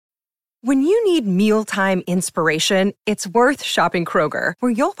When you need mealtime inspiration, it's worth shopping Kroger,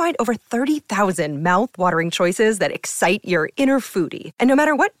 where you'll find over 30,000 mouth-watering choices that excite your inner foodie. And no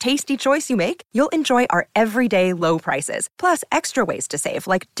matter what tasty choice you make, you'll enjoy our everyday low prices, plus extra ways to save,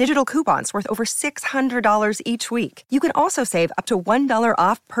 like digital coupons worth over $600 each week. You can also save up to $1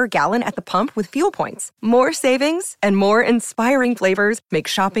 off per gallon at the pump with fuel points. More savings and more inspiring flavors make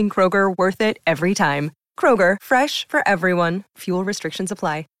shopping Kroger worth it every time. Kroger, fresh for everyone. Fuel restrictions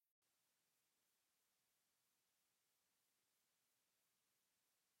apply.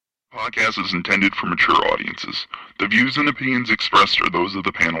 Podcast is intended for mature audiences. The views and opinions expressed are those of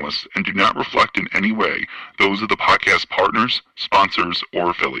the panelists and do not reflect in any way those of the podcast partners, sponsors,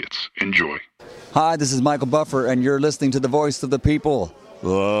 or affiliates. Enjoy. Hi, this is Michael Buffer, and you're listening to the Voice of the People.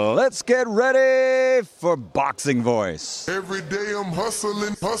 Let's get ready for Boxing Voice. Every day I'm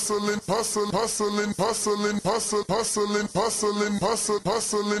hustling, hustling, hustling, hustling, hustling, hustling, hustling, hustling,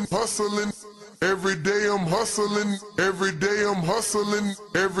 hustling, hustling. Every day I'm hustling, every day I'm hustling,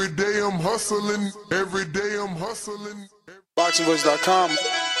 every day I'm hustling, every day I'm hustling. BoxingVoice.com.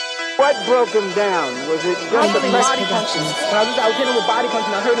 What broke him down? Was it just the body punching? When I was hitting him with body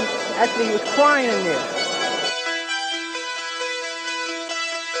punching, I heard him, actually he was crying in there.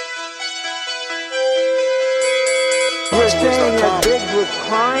 You were saying that Biggs was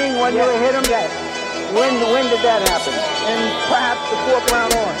crying when you hit him? Yes. When did that happen? And perhaps the fourth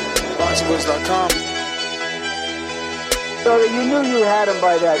round on? BoxingVoice.com. So that you knew you had him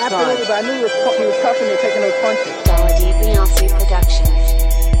by that time. Absolutely, but I knew he was tough and they're taking those punches. Beyonce Productions.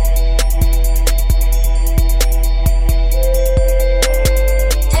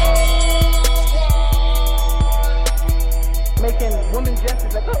 Making women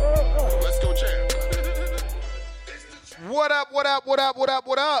gestures like, oh. Let's go, champ. What up, what up, what up, what up,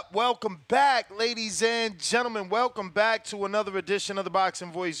 what up? Welcome back, ladies and gentlemen. Welcome back to another edition of the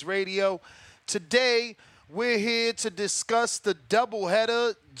Boxing Voice Radio. Today, we're here to discuss the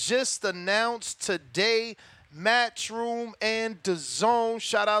doubleheader just announced today. Matchroom and DAZN.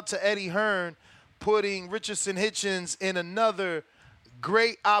 Shout out to Eddie Hearn putting Richardson Hitchins in another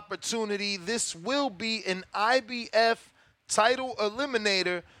great opportunity. This will be an IBF title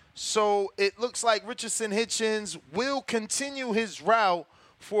eliminator. So it looks like Richardson Hitchins will continue his route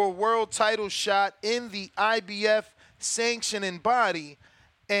for a world title shot in the IBF sanctioning body.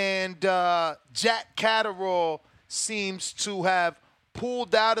 And Jack Catterall seems to have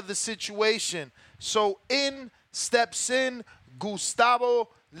pulled out of the situation. So in steps Gustavo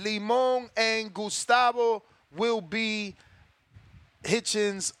Lemos, and Gustavo will be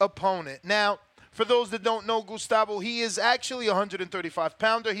Hitchins' opponent. Now, for those that don't know Gustavo, he is actually a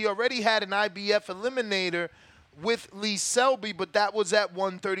 135-pounder. He already had an IBF eliminator with Lee Selby, but that was at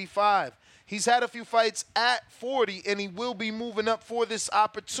 135. He's had a few fights at 40, and he will be moving up for this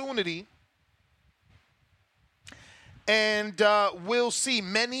opportunity. And we'll see.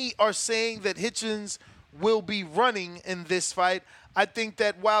 Many are saying that Hitchins will be running in this fight. I think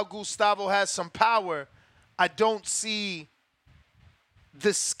that while Gustavo has some power, I don't see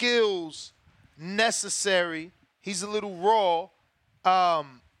the skills necessary. He's a little raw.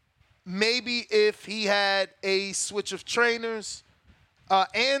 Maybe if he had a switch of trainers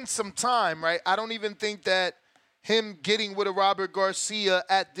and some time, right? I don't even think that him getting with a Robert Garcia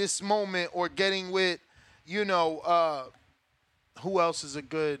at this moment, or getting with, who else is a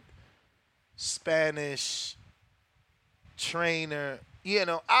good Spanish trainer?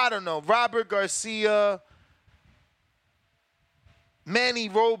 I don't know. Robert Garcia, Manny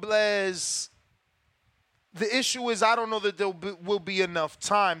Robles. The issue is I don't know that there will be enough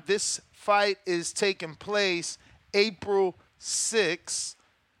time. This fight is taking place April 6th.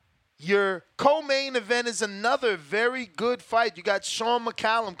 Your co-main event is another very good fight. You got Shawn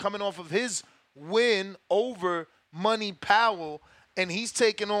McCalman coming off of his win over Money Powell, and he's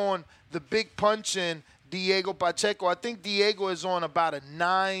taking on the big punching Diego Pacheco. I think Diego is on about a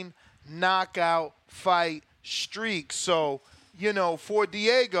 9-knockout fight streak. So, for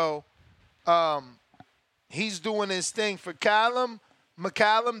Diego, he's doing his thing. For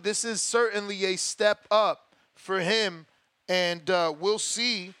McCallum, this is certainly a step up for him, and we'll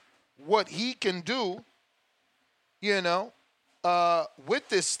see what he can do, with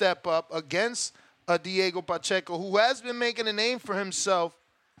this step up against Diego Pacheco, who has been making a name for himself,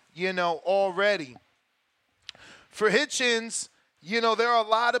 already. For Hitchins, there are a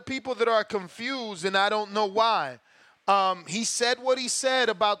lot of people that are confused, and I don't know why. He said what he said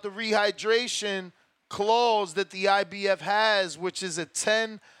about the rehydration clause that the IBF has, which is a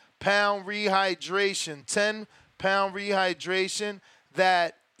 10-pound rehydration. 10-pound rehydration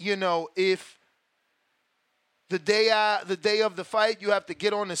that, if the day of the fight, you have to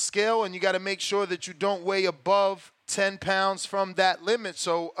get on the scale, and you got to make sure that you don't weigh above 10 pounds from that limit.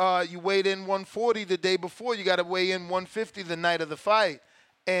 So you weighed in 140 the day before. You got to weigh in 150 the night of the fight.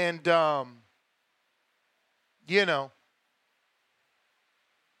 And, you know,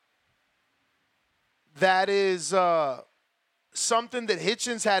 that is something that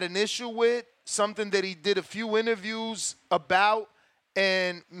Hitchins had an issue with, something that he did a few interviews about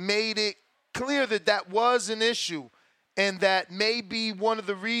and made it clear that that was an issue and that may be one of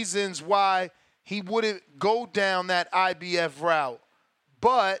the reasons why he wouldn't go down that IBF route.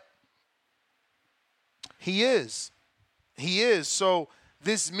 But he is. He is. So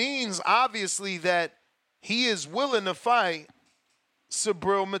this means, obviously, that he is willing to fight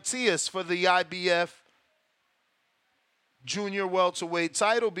Subriel Matias for the IBF junior welterweight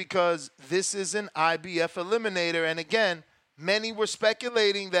title because this is an IBF eliminator. And again, many were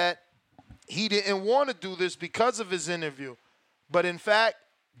speculating that he didn't want to do this because of his interview. But in fact,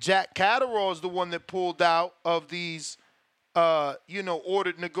 Jack Catterall is the one that pulled out of these,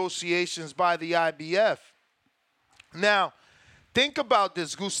 ordered negotiations by the IBF. Now, think about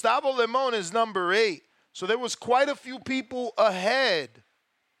this. Gustavo Lemon is number 8. So there was quite a few people ahead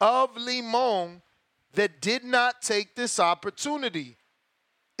of Lemon that did not take this opportunity,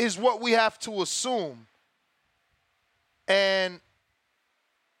 is what we have to assume. And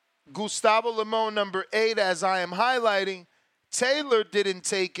Gustavo Lemon, number 8, as I am highlighting, Taylor didn't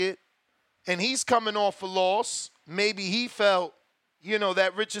take it, and he's coming off a loss. Maybe he felt,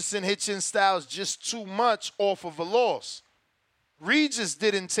 that Richardson Hitchins style is just too much off of a loss. Regis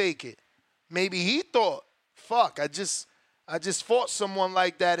didn't take it. Maybe he thought, fuck, I just fought someone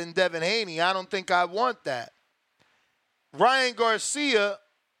like that in Devin Haney. I don't think I want that. Ryan Garcia,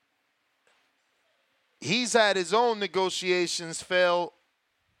 he's had his own negotiations fail.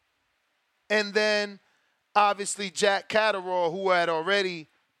 And then, obviously, Jack Catterall, who had already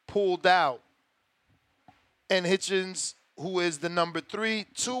pulled out. And Hitchins, who is the number 3.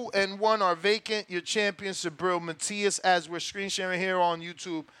 2 and 1 are vacant. Your champion, Subriel Matias, as we're screen sharing here on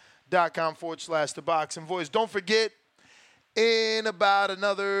YouTube.com/The Boxing Voice. Don't forget, in about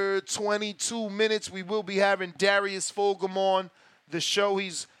another 22 minutes, we will be having Darius Fulgham on the show.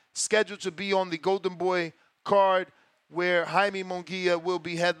 He's scheduled to be on the Golden Boy card where Jaime Munguia will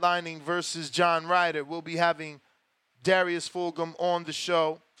be headlining versus John Ryder. We'll be having Darius Fulgham on the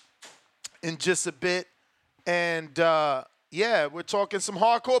show in just a bit. And, we're talking some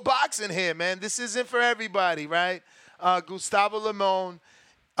hardcore boxing here, man. This isn't for everybody, right? Gustavo Lemon,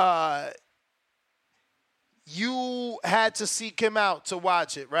 you had to seek him out to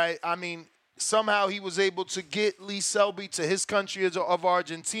watch it, right? I mean, somehow he was able to get Lee Selby to his country of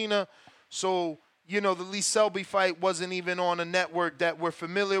Argentina. So, the Lee Selby fight wasn't even on a network that we're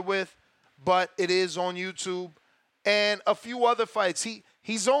familiar with, but it is on YouTube. And a few other fights.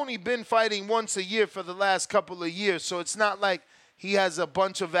 He's only been fighting once a year for the last couple of years, so it's not like he has a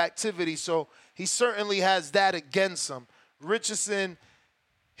bunch of activity. So he certainly has that against him. Richardson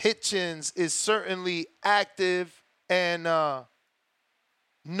Hitchins is certainly active and no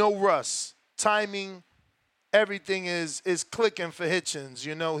rust. Timing, everything is clicking for Hitchins.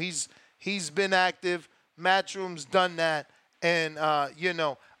 He's been active. Matchroom's done that. And,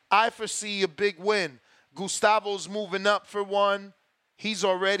 I foresee a big win. Gustavo's moving up for one. He's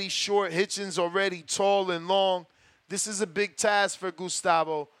already short. Hitchins already tall and long. This is a big task for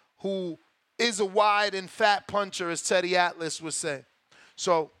Gustavo, who is a wide and fat puncher, as Teddy Atlas would say.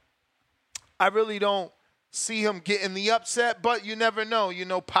 So I really don't see him getting the upset, but you never know.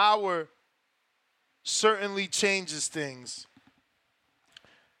 Power certainly changes things.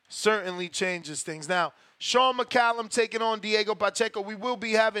 Certainly changes things. Now, Shawn McCalman taking on Diego Pacheco. We will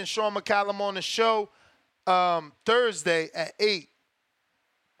be having Shawn McCalman on the show Thursday at 8.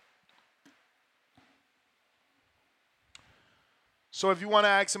 So if you want to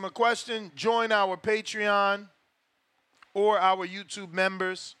ask him a question, join our Patreon or our YouTube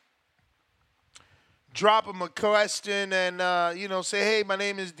members. Drop him a question and, say, hey, my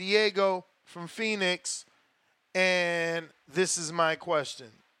name is Diego from Phoenix, and this is my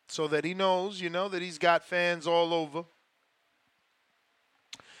question. So that he knows, that he's got fans all over.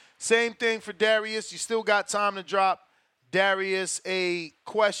 Same thing for Darius. You still got time to drop Darius a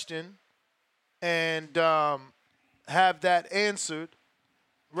question and have that answered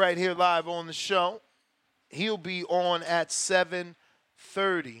right here live on the show. He'll be on at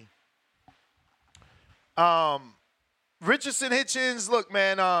 7:30. Richardson Hitchins, look,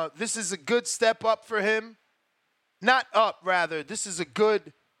 man, this is a good step up for him. Not up, rather. This is a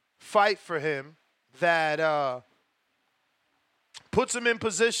good fight for him that puts him in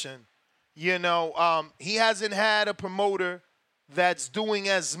position. He hasn't had a promoter that's doing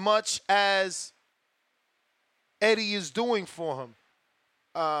as much as Eddie is doing for him.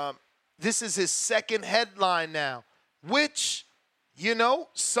 This is his second headline now, which,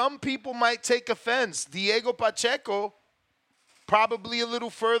 some people might take offense. Diego Pacheco, probably a little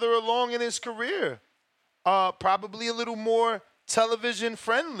further along in his career, probably a little more television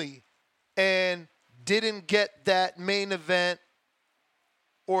friendly, and didn't get that main event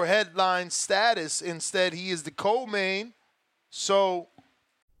or headline status. Instead, he is the co-main. So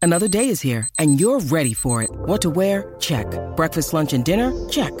Another day is here, and you're ready for it. What to wear? Check. Breakfast, lunch, and dinner?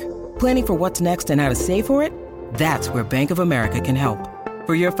 Check. Planning for what's next and how to save for it? That's where Bank of America can help.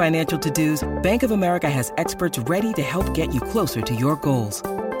 For your financial to-dos, Bank of America has experts ready to help get you closer to your goals.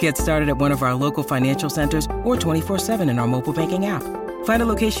 Get started at one of our local financial centers or 24/7 in our mobile banking app. Find a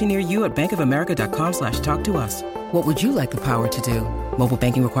location near you at bankofamerica.com/talktous. What would you like the power to do? Mobile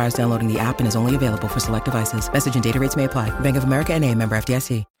banking requires downloading the app and is only available for select devices. Message and data rates may apply. Bank of America N.A., member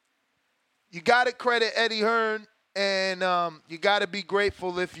FDIC. You got to credit Eddie Hearn, and you got to be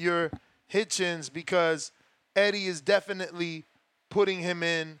grateful if you're Hitchins, because Eddie is definitely putting him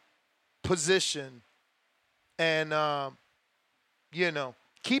in position and,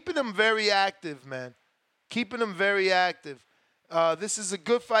 keeping him very active, man. Keeping him very active. This is a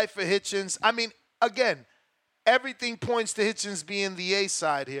good fight for Hitchins. I mean, again, everything points to Hitchins being the A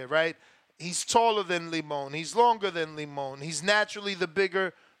side here, right? He's taller than Limon. He's longer than Limon. He's naturally the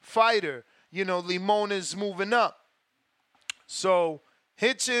bigger fighter. Limon is moving up. So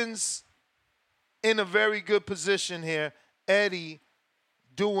Hitchins in a very good position here. Eddie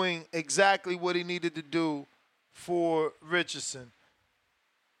doing exactly what he needed to do for Richardson.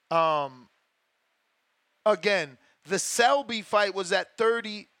 Again, the Selby fight was at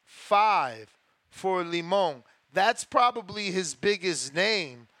 35 for Limon. That's probably his biggest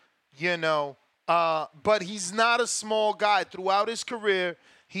name, but he's not a small guy. Throughout his career,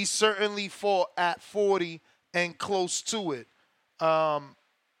 he certainly fought at 40 and close to it. But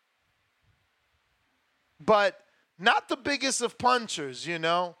not the biggest of punchers,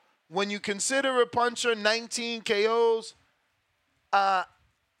 When you consider a puncher 19 KOs out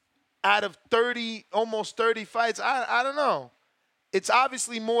of 30, almost 30 fights, I don't know. It's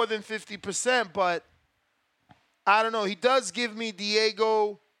obviously more than 50%, but I don't know. He does give me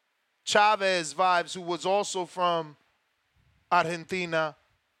Diego Chavez vibes, who was also from Argentina,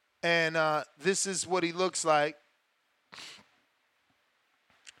 and this is what he looks like.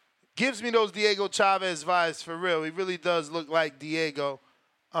 Gives me those Diego Chavez vibes for real. He really does look like Diego.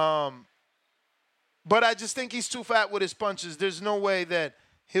 But I just think he's too fat with his punches. There's no way that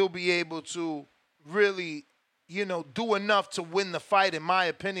he'll be able to really, do enough to win the fight, in my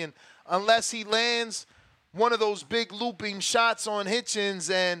opinion, unless he lands one of those big looping shots on Hitchins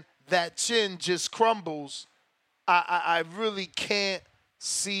and that chin just crumbles. I really can't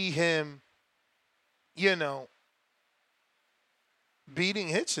see him, beating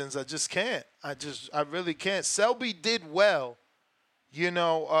Hitchins. I just can't. I really can't. Selby did well.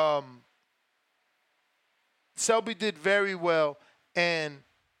 Selby did very well, and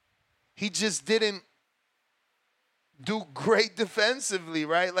he just didn't do great defensively,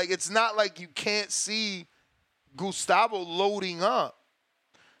 right? Like, it's not like you can't see Gustavo loading up.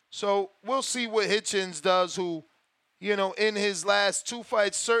 So we'll see what Hitchins does, who, in his last two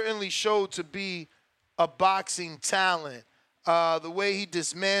fights certainly showed to be a boxing talent. The way he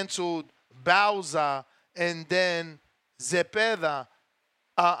dismantled Bauza and then Zepeda.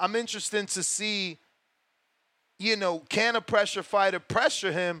 I'm interested to see, can a pressure fighter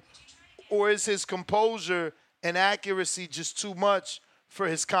pressure him, or is his composure and accuracy just too much for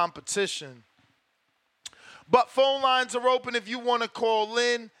his competition? But phone lines are open if you want to call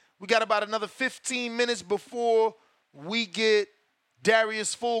in. We got about another 15 minutes before we get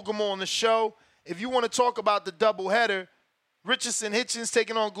Darius Fulgham on the show. If you want to talk about the doubleheader, Richardson Hitchins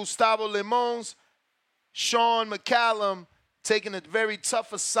taking on Gustavo Lemos, Shawn McCalman taking a very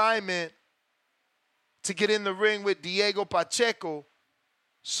tough assignment to get in the ring with Diego Pacheco.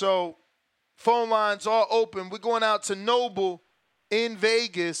 So phone lines are open. We're going out to Noble in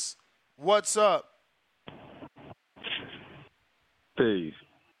Vegas. What's up? Peace.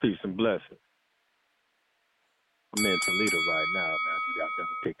 Peace and blessings. I'm in Toledo right now, man. I just got done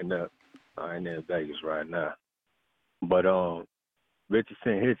picking up. I ain't in Vegas right now. But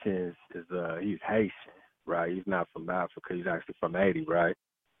Richardson Hitchins is he's Haitian, right? He's not from Africa. He's actually from Haiti, right?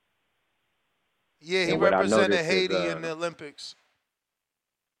 Yeah, he represented Haiti in the Olympics.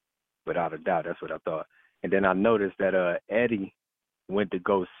 Without a doubt, that's what I thought. And then I noticed that Eddie went to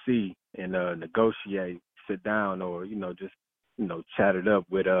go see and negotiate, sit down, or just chatted up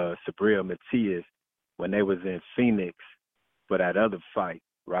with Sabril Matias when they was in Phoenix for that other fight,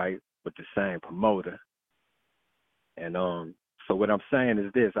 right, with the same promoter. And so what I'm saying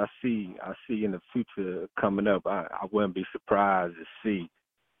is this: I see in the future coming up, I wouldn't be surprised to see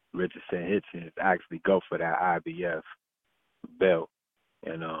Richardson Hitchins actually go for that IBF belt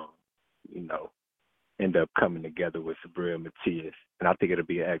and end up coming together with Sabril Matias. And I think it'll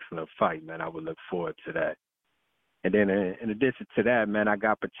be an excellent fight, man. I would look forward to that. And then in addition to that, man, I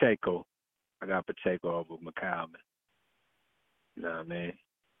got Pacheco. Over McCalman. You know what I mean?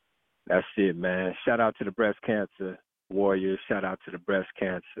 That's it, man. Shout out to the breast cancer warriors. Shout out to the breast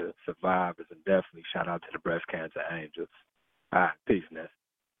cancer survivors. And definitely shout out to the breast cancer angels. All right, peace, man.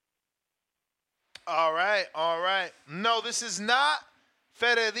 All right. No, this is not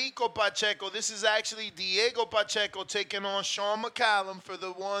Federico Pacheco. This is actually Diego Pacheco taking on Shawn McCalman for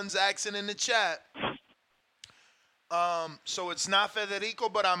the ones asking in the chat. So it's not Federico,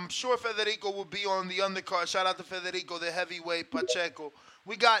 but I'm sure Federico will be on the undercard. Shout out to Federico, the heavyweight Pacheco.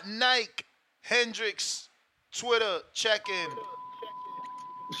 We got Nike, Hendricks, Twitter, check-in.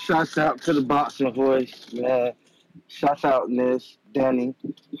 Shouts out to the boxing voice, man. Shouts out, Ness, Danny,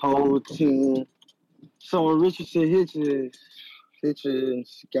 whole team. So Richardson Hitchins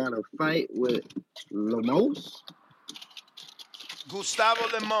got a fight with Lemos. Gustavo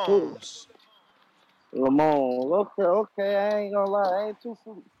Lemos. Lamont, okay, I ain't gonna lie, I ain't too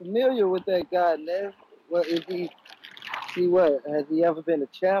familiar with that guy, Ness. What is he? Has he ever been a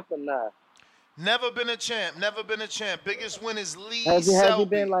champ or not? Never been a champ. Biggest win is Lee Has Selby. he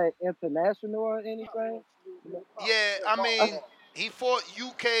been like international or anything? Yeah, I mean, he fought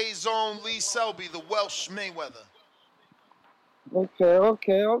UK's own Lee Selby, the Welsh Mayweather.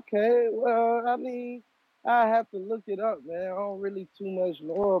 Okay. Well, I mean, I have to look it up, man. I don't really too much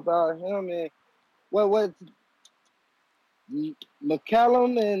know about him. And what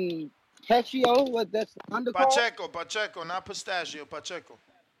McCallum and Pacheco? What, that's the undercard? Pacheco, not Pistachio, Pacheco.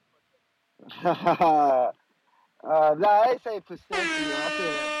 Nah, I ain't say Pistachio.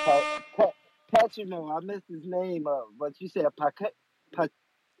 I said Pacheco. I messed his name up, but you said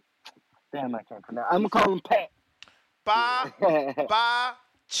damn, I can't pronounce. I'm gonna call him Pat.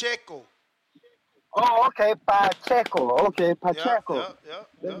 Pacheco. Oh, okay, Pacheco. Okay, Pacheco.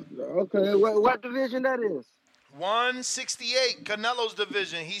 Yep. Okay, what division that is? 168, Canelo's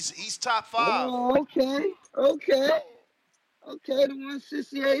division. He's top 5. Oh, okay. The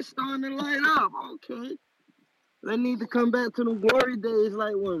 168 starting to light up. Okay. They need to come back to the glory days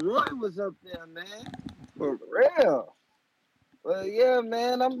like when Roy was up there, man. For real. Well, yeah,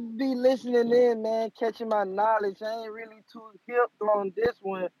 man, I'm going to be listening in, man, catching my knowledge. I ain't really too hip on this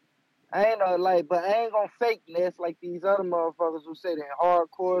one. I ain't but I ain't going to fake this like these other motherfuckers who say they're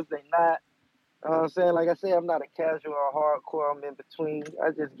hardcores. They not. You know what I'm saying? Like I say, I'm not a casual or hardcore. I'm in between. I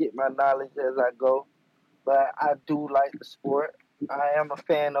just get my knowledge as I go. But I do like the sport. I am a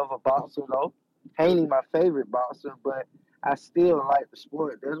fan of a boxer, though. Haney my favorite boxer, but I still like the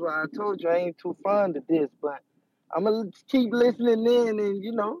sport. That's why I told you I ain't too fond of this. But I'm going to keep listening in and,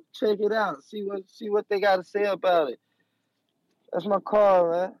 check it out. See what they got to say about it. That's my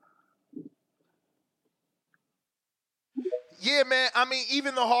call, man. Yeah, man. I mean,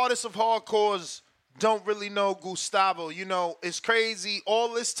 even the hardest of hardcores don't really know Gustavo. It's crazy.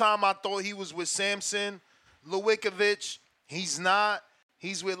 All this time I thought he was with Samson Lewickovic. He's not.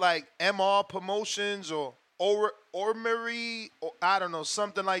 He's with like MR Promotions or Ormery, or I don't know,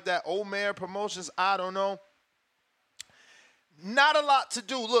 something like that. Omer Promotions, I don't know. Not a lot to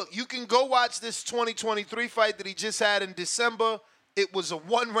do. Look, you can go watch this 2023 fight that he just had in December. It was a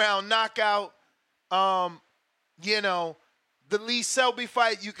 1-round knockout. The Lee Selby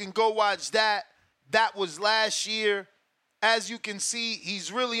fight, you can go watch that. That was last year. As you can see,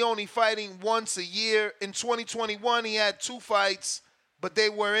 he's really only fighting once a year. In 2021, he had 2 fights, but they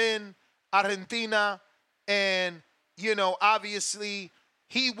were in Argentina. And, obviously,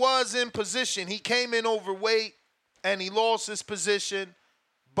 he was in position. He came in overweight, and he lost his position.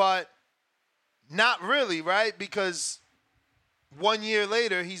 But not really, right? Because 1 year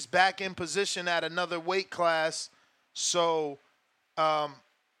later, he's back in position at another weight class. So I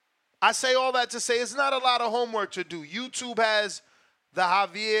say all that to say it's not a lot of homework to do. YouTube has the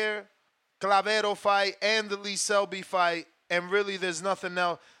Javier Clavero fight and the Lee Selby fight, and really there's nothing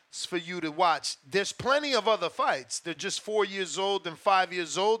else for you to watch. There's plenty of other fights. They're just 4 years old and 5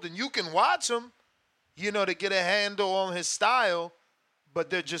 years old, and you can watch them, to get a handle on his style, but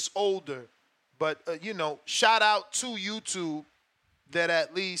they're just older. But, shout out to YouTube that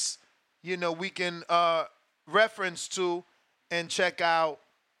at least, we can reference to and check out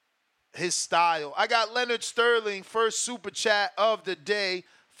his style. I got Leonard Sterling, first super chat of the day,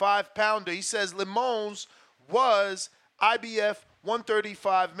 5-pounder. He says Lemos was IBF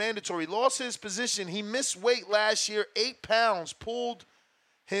 135 mandatory. Lost his position. He missed weight last year, 8 pounds, pulled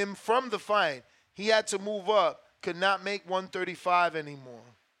him from the fight. He had to move up. Could not make 135 anymore.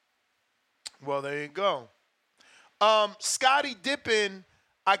 Well, there you go. Scotty Dippin,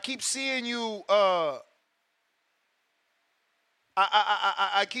 I keep seeing you.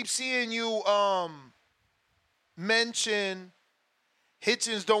 I keep seeing you mention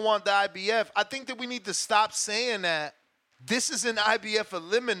Hitchins don't want the IBF. I think that we need to stop saying that. This is an IBF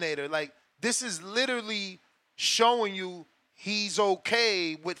eliminator. Like, this is literally showing you he's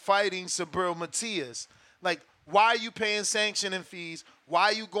okay with fighting Subriel Matias. Like, why are you paying sanctioning fees? Why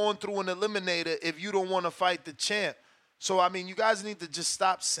are you going through an eliminator if you don't want to fight the champ? So, I mean, you guys need to just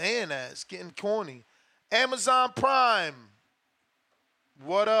stop saying that. It's getting corny. Amazon Prime,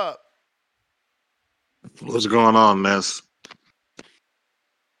 what up? What's going on, Ness?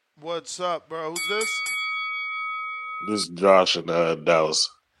 What's up, bro? Who's this? This is Josh in Dallas.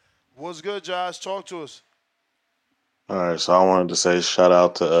 What's good, Josh? Talk to us. All right, so I wanted to say shout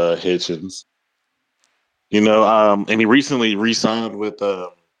out to Hitchins. You know, and he recently re-signed with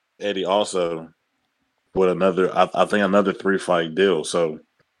Eddie also with another, I think another 3-fight deal. So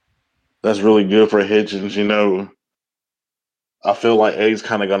that's really good for Hitchins. You know, I feel like Eddie's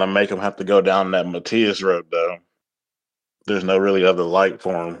kind of going to make him have to go down that Matias road, though. There's no really other light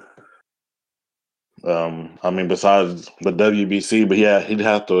for him. I mean, besides the WBC, but yeah, he'd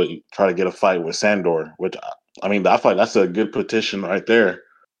have to try to get a fight with Sandor, which, I mean, I feel like that's a good petition right there.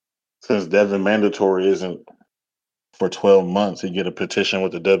 Since Devin Mandatory isn't for 12 months, he'd get a petition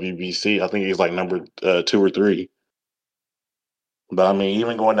with the WBC. I think he's like number 2 or 3. But I mean,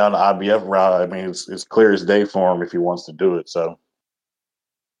 even going down the IBF route, I mean, it's clear as day for him if he wants to do it. So,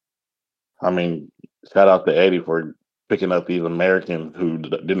 I mean, shout out to Eddie for picking up these Americans who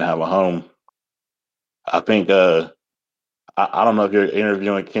didn't have a home. I think I don't know if you're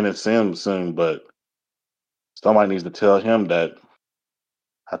interviewing Kenneth Sims soon, but somebody needs to tell him that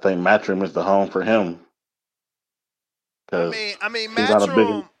I think Matchroom is the home for him. I mean,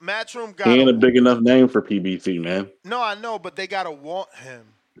 Matchroom got he ain't a big enough name for PBC, man. No, I know, but they gotta want him.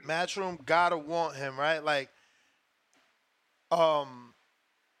 Matchroom gotta want him, right? Like,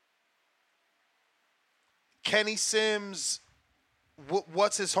 Kenny Sims,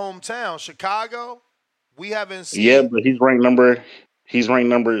 what's his hometown? Chicago. We haven't seen. Yeah, but he's ranked number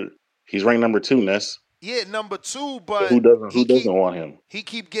 2, Ness. Yeah, number 2, but so who doesn't want him? He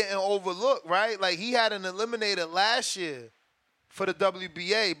keep getting overlooked, right? Like, he had an eliminator last year for the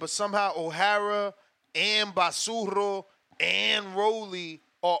WBA, but somehow O'Hara and Basurro and Rowley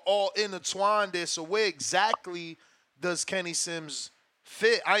are all intertwined there. So where exactly does Kenny Sims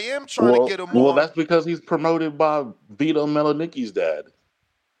fit? I am trying to get him on. Well, that's because he's promoted by Vito Melanicki's dad.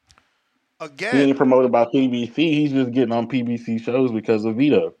 Again, he ain't promoted by PBC. He's just getting on PBC shows because of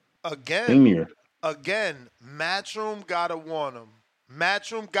Vito. Again, Matchroom gotta want him.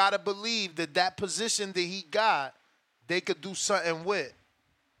 Matchroom gotta believe that position that he got, they could do something with.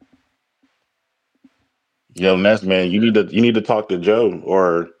 Yo, Ness, man, you need to talk to Joe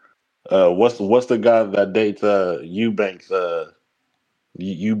or what's the guy that dates Eubanks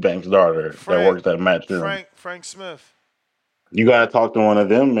daughter that works at Matchroom? Frank Smith. You gotta talk to one of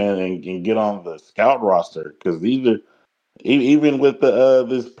them, man, and get on the scout roster because these are. Even with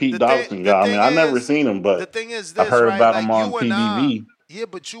this Pete Dobson guy, I mean, I've never seen him, but the thing is I heard about like him on PBV. Yeah,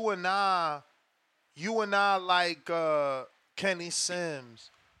 but you and I like Kenny Sims.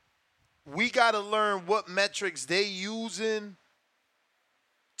 We got to learn what metrics they using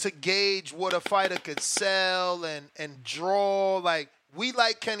to gauge what a fighter could sell and draw. Like, we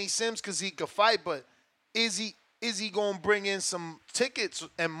like Kenny Sims because he could fight, but is he going to bring in some tickets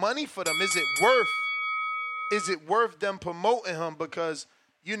and money for them? Is it worth them promoting him? Because,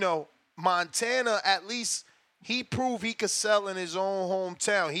 you know, Montana, at least he proved he could sell in his own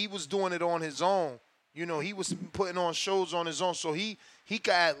hometown. He was doing it on his own. You know, he was putting on shows on his own. So he could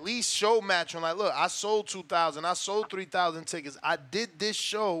at least show Matchroom, like, look, I sold 2,000. I sold 3,000 tickets. I did this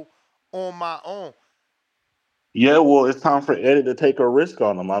show on my own. Yeah, well, it's time for Eddie to take a risk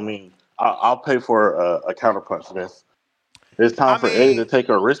on him. I mean, I'll pay for a counterpunch, Vince. It's time for Eddie to take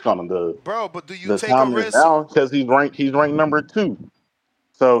a risk on him. But do you take a risk? Now because he's ranked number 2,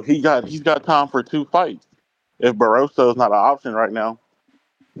 so he's got time for 2 fights. If Barroso's not an option right now,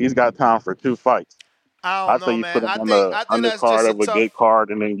 he's got time for 2 fights. I don't know, man. Put him on the undercard of a good card,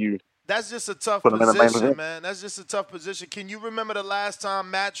 and then you. That's just a tough position, man. That's just a tough position. Can you remember the last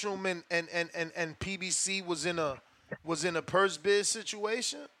time Matchroom and PBC was in a purse bid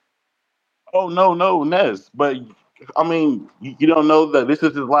situation? Oh no, Nez. But I mean, you don't know that this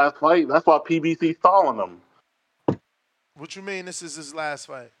is his last fight. That's why PBC stalling him. What you mean this is his last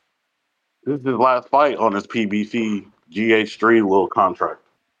fight? This is his last fight on his PBC GH3 little contract.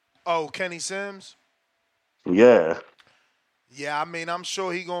 Oh, Kenny Sims? Yeah. Yeah, I mean, I'm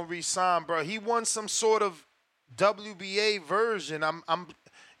sure he gonna resign, bro. He won some sort of WBA version. I'm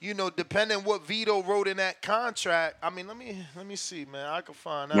depending what Vito wrote in that contract. I mean, let me see, man. I can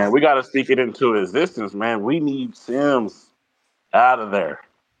find Man, out. we got to speak it into existence, man. We need Sims out of there.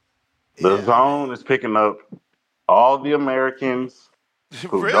 The zone is picking up all the Americans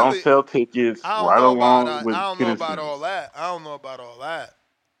who don't Really? sell tickets I don't right know about along with I don't know Kenny about all Sims. that. I don't know about all that.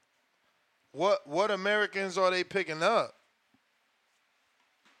 What Americans are they picking up?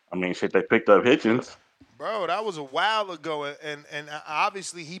 I mean, shit, they picked up Hitchins. Bro, that was a while ago, and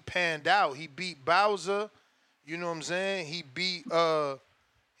obviously he panned out. He beat Bowser, you know what I'm saying? He beat Zepeda.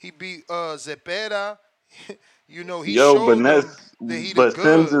 He showed them that he the But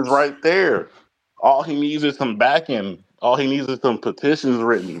Sims is goods. right there. All he needs is some backing. All he needs is some petitions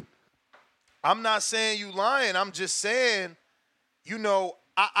written. I'm not saying you lying. I'm just saying,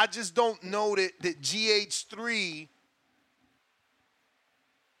 I just don't know that GH3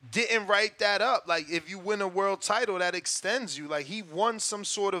 didn't write that up. Like, if you win a world title, that extends you. Like, he won some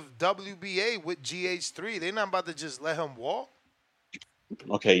sort of WBA with GH3. They're not about to just let him walk.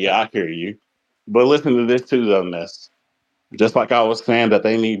 Okay, yeah, I hear you. But listen to this too, though, Ness. Just like I was saying that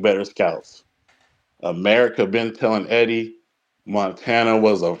they need better scouts. America been telling Eddie Montana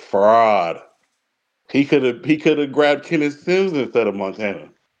was a fraud. He could have grabbed Kenneth Sims instead of Montana.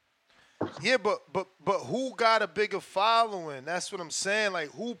 Yeah, but who got a bigger following? That's what I'm saying. Like,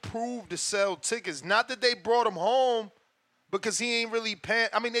 who proved to sell tickets? Not that they brought him home, because he ain't really paying.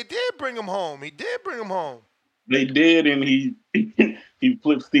 I mean, they did bring him home. He did bring him home. They did, and he he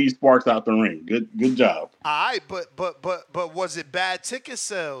flipped Steve Sparks out the ring. Good job. All right, but was it bad ticket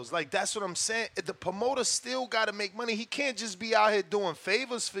sales? Like, that's what I'm saying. The promoter still got to make money. He can't just be out here doing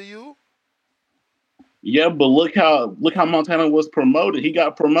favors for you. Yeah, but look how Montana was promoted. He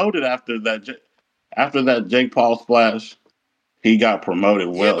got promoted after that Jake Paul splash. He got promoted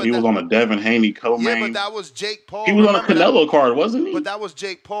well. He was on a Devin Haney co-main. Yeah, but that was Jake Paul. He was on a Canelo card, wasn't he? But that was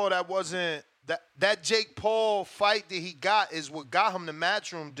Jake Paul. That wasn't that Jake Paul fight that he got is what got him the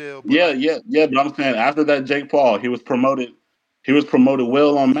Matchroom deal. But Yeah. But I'm saying after that Jake Paul, he was promoted. He was promoted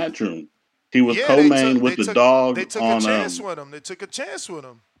well on Matchroom. He was co-main with the dog. They took on, a chance with him. They took a chance with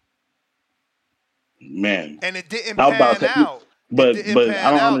him. Man, and it didn't pan out. But I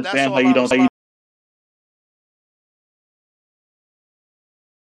don't understand how you don't.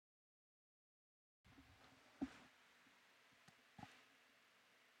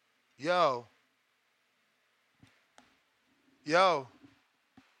 Yo.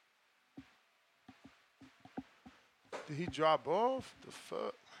 Did he drop off? The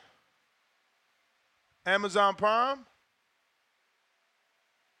fuck? Amazon Prime?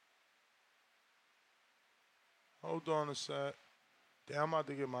 Hold on a sec. Damn, I'm about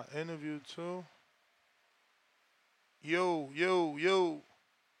to get my interview too. Yo.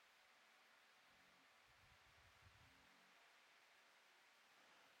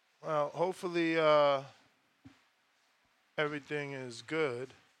 Well, hopefully everything is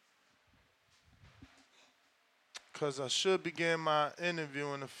good, because I should begin my interview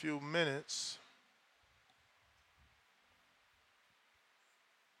in a few minutes.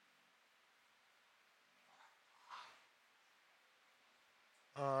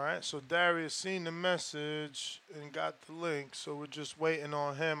 All right, so Darius seen the message and got the link, so we're just waiting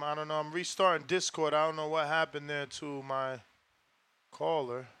on him. I don't know. I'm restarting Discord. I don't know what happened there to my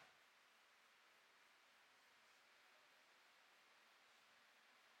caller.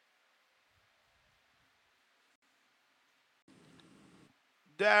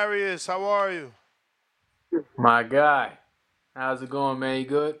 Darius, how are you? My guy. How's it going, man? You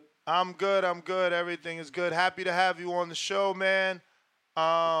good? I'm good. Everything is good. Happy to have you on the show, man.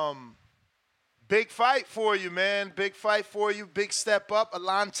 Big fight for you, man. Big fight for you. Big step up.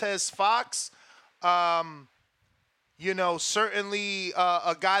 Alantez Fox. Certainly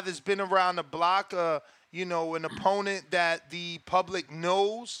a guy that's been around the block, an opponent that the public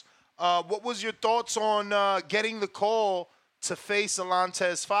knows. What was your thoughts on getting the call to face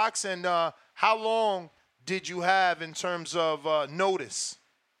Alantez Fox, and how long did you have in terms of notice?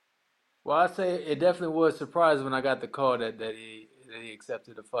 Well, I'd say it definitely was surprising when I got the call that he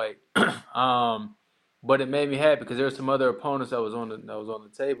accepted the fight. But it made me happy because there were some other opponents that was on the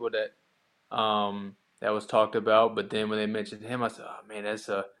table that was talked about. But then when they mentioned him, I said, "Oh man, that's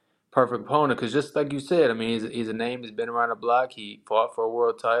a perfect opponent." Because just like you said, I mean, he's a name. He's been around the block. He fought for a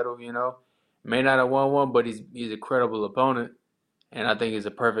world title, May not have won one, but he's a credible opponent, and I think he's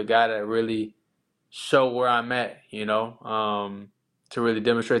a perfect guy to really show where I'm at, to really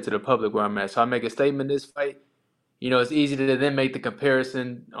demonstrate to the public where I'm at. So I make a statement this fight. It's easy to then make the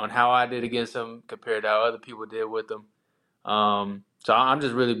comparison on how I did against him compared to how other people did with him. So I'm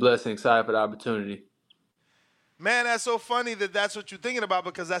just really blessed and excited for the opportunity. Man, that's so funny that that's what you're thinking about,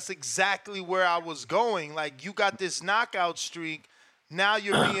 because that's exactly where I was going. Like, you got this knockout streak. Now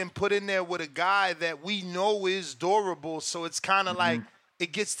you're being put in there with a guy that we know is durable. So it's kind of like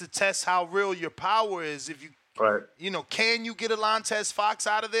it gets to test how real your power is. If can you get a Montez Fox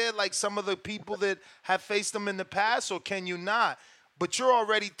out of there like some of the people that have faced him in the past, or can you not? But you're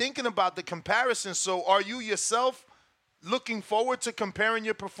already thinking about the comparison. So are you yourself looking forward to comparing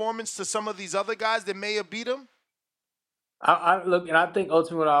your performance to some of these other guys that may have beat him? I look, and I think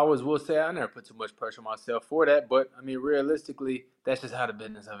ultimately I always will say I never put too much pressure on myself for that. But I mean, realistically, that's just how the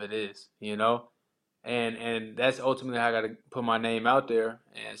business of it is, and that's ultimately how I got to put my name out there.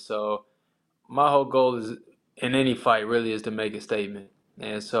 And so my whole goal is in any fight really is to make a statement.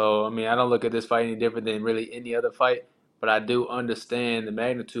 And so I mean, I don't look at this fight any different than really any other fight, but I do understand the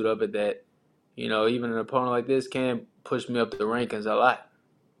magnitude of it. That even an opponent like this can push me up the rankings a lot.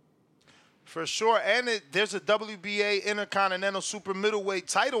 For sure, and there's a WBA Intercontinental Super Middleweight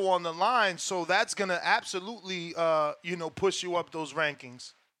title on the line, so that's gonna absolutely, push you up those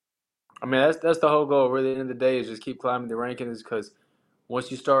rankings. I mean, that's the whole goal. Really, at the end of the day, is just keep climbing the rankings, because once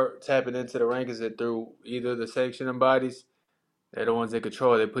you start tapping into the rankings that through either the sanctioning bodies, they're the ones that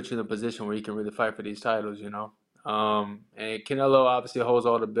control. They put you in a position where you can really fight for these titles, And Canelo obviously holds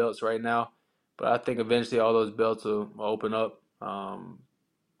all the belts right now, but I think eventually all those belts will open up.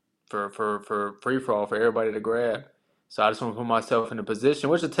 For free-for-all for everybody to grab. So I just want to put myself in a position,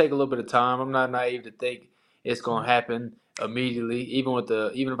 which will take a little bit of time. I'm not naive to think it's going to happen immediately, even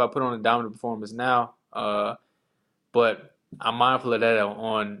if I put on a dominant performance now. But I'm mindful of that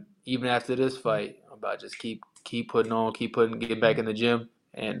on even after this fight. I'm about to just keep putting on, get back in the gym,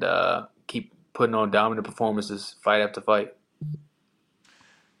 and keep putting on dominant performances fight after fight.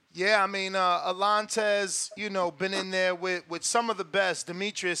 Yeah, I mean, Alantez, been in there with some of the best.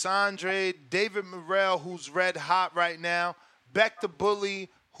 Demetrius Andre, David Morrell, who's red hot right now. Beck the Bully,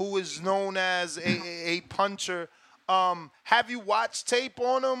 who is known as a puncher. Have you watched tape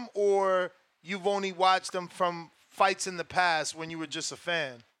on him, or you've only watched him from fights in the past when you were just a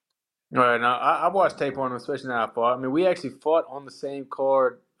fan? All right, now I watched tape on him, especially now I fought. I mean, we actually fought on the same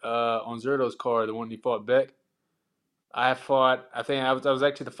card, on Zerto's card, the one he fought Beck. I think I was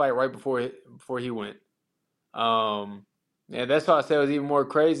actually the fight right before he went. And that's why I said it was even more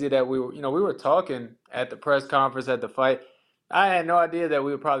crazy that we were talking at the press conference at the fight. I had no idea that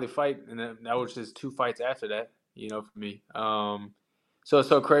we would probably fight, and that was just 2 fights after that, for me. So it's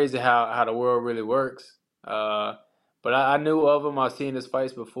so crazy how the world really works. But I knew of him. I've seen his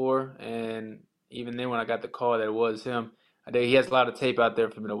fights before, and even then when I got the call that it was him, he has a lot of tape out there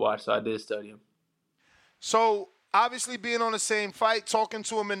for me to watch, so I did study him. So obviously being on the same fight, talking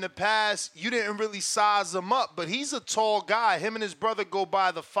to him in the past, you didn't really size him up, but he's a tall guy. Him and his brother go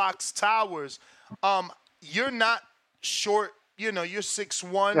by the Fox Towers. You're not short, you're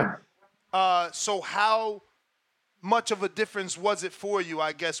 6'1". So how much of a difference was it for you,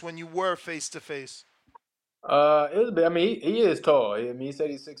 I guess, when you were face-to-face? It was a bit. I mean, he is tall. I mean, he said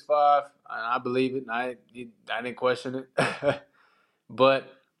he's 6'5", and I believe it. And I didn't question it. But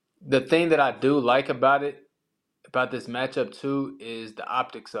the thing that I do like about this matchup too is the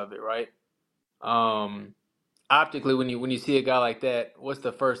optics of it, right? Optically, when you see a guy like that, what's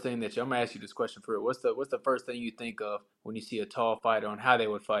the first thing that I'm gonna ask you this question for? What's the first thing you think of when you see a tall fighter and how they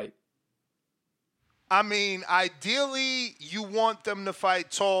would fight? I mean, ideally, you want them to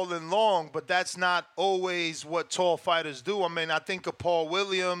fight tall and long, but that's not always what tall fighters do. I mean, I think of Paul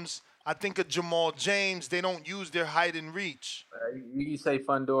Williams. I think of Jamal James. They don't use their height and reach. You say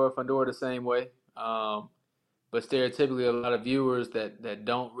Fundora the same way. But stereotypically, a lot of viewers that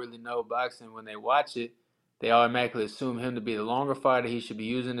don't really know boxing, when they watch it, they automatically assume him to be the longer fighter. He should be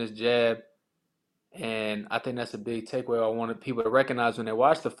using his jab. And I think that's a big takeaway I wanted people to recognize when they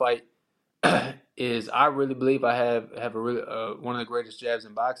watch the fight. Is I really believe I have a really one of the greatest jabs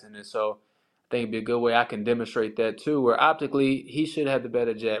in boxing, and so I think it'd be a good way I can demonstrate that too. Where optically he should have the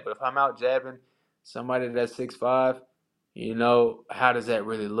better jab, but if I'm out jabbing somebody that's 6'5", how does that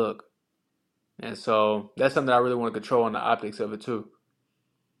really look? And so that's something I really want to control on the optics of it too.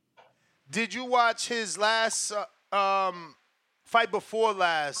 Did you watch his last fight before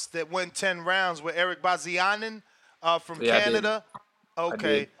last that went 10 rounds with Eric Bazianen from Canada?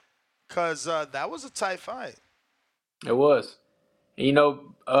 Okay. Because that was a tight fight. It was. And,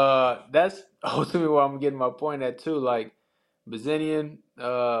 that's ultimately where I'm getting my point at too. Like Bazinian,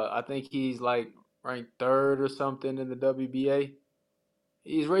 I think he's like ranked third or something in the WBA.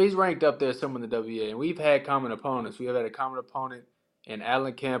 He's ranked up there somewhere in the WBA, and we've had common opponents. We have had a common opponent in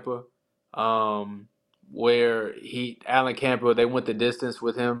Alan Camper, where Alan Camper, they went the distance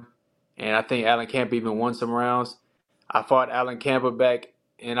with him, and I think Alan Camper even won some rounds. I fought Alan Camper back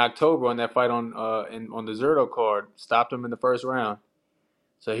in October on that fight on the Zerto card, stopped him in the first round.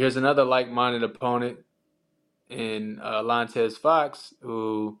 So here's another like-minded opponent in Lantes Fox,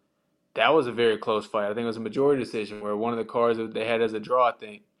 who that was a very close fight. I think it was a majority decision where one of the cards that they had as a draw, I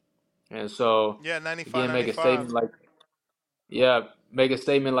think. And so, Yeah, 95, again, make a 95.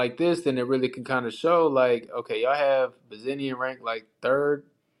 statement like this, then it really can kind of show, like, okay, y'all have Bazinian ranked like third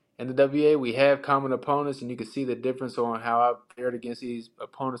in the WA. We have common opponents, and you can see the difference on how I fared against these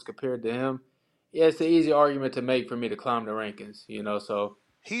opponents compared to him. Yeah, it's an easy argument to make for me to climb the rankings, so.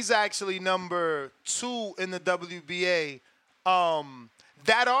 He's actually number 2 in the WBA.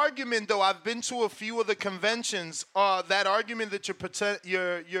 That argument, though, I've been to a few of the conventions. That argument that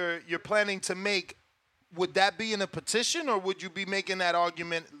you're planning to make, would that be in a petition, or would you be making that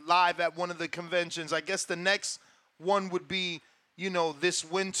argument live at one of the conventions? I guess the next one would be, this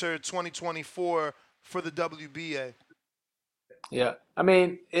winter 2024 for the WBA. Yeah, I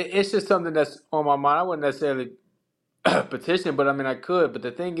mean, it's just something that's on my mind. I wouldn't necessarily petition, but I mean, I could. But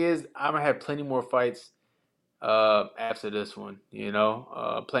the thing is, I'm gonna have plenty more fights after this one.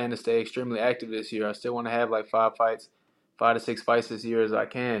 Plan to stay extremely active this year. I still want to have like 5 to 6 fights this year as I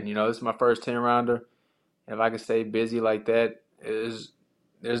can. This is my first 10-rounder. If I can stay busy like that, there's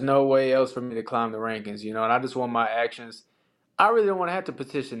no way else for me to climb the rankings. And I just want my actions. I really don't want to have to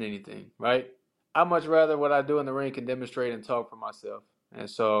petition anything, right? I much rather what I do in the ring can demonstrate and talk for myself. And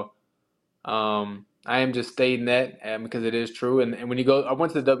so, I am just stating that because it is true. And when I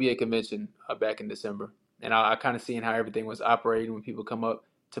went to the WA convention back in December, and I kind of seen how everything was operating when people come up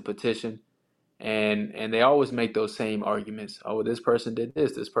to petition, and they always make those same arguments. Oh, this person did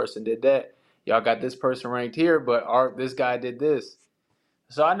this person did that. Y'all got this person ranked here, but this guy did this.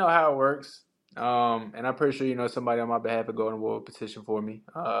 So I know how it works, and I'm pretty sure somebody on my behalf will go and will petition for me.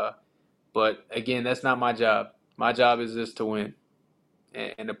 But again, that's not my job. My job is just to win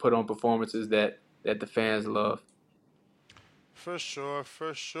and to put on performances that the fans love. For sure.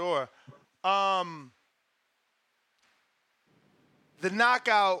 The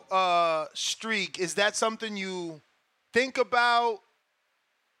knockout streak, is that something you think about?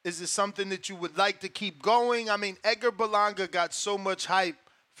 Is it something that you would like to keep going? I mean, Edgar Berlanga got so much hype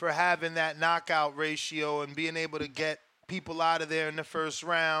for having that knockout ratio and being able to get people out of there in the first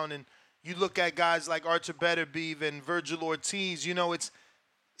round. And you look at guys like Artur Beterbiev and Virgil Ortiz,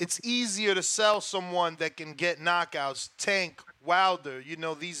 it's easier to sell someone that can get knockouts. Tank, Wilder,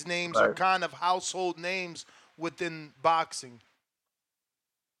 these names are kind of household names within boxing.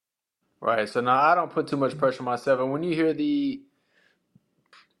 Right. So now I don't put too much pressure on myself. And when you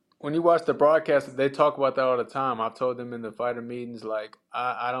watch the broadcast, they talk about that all the time. I've told them in the fighter meetings, like,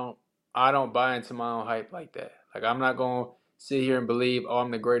 I don't buy into my own hype like that. Like, I'm not going to sit here and believe,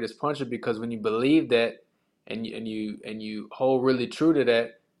 I'm the greatest puncher, because when you believe that and you hold really true to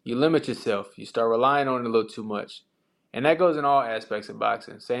that, you limit yourself. You start relying on it a little too much. And that goes in all aspects of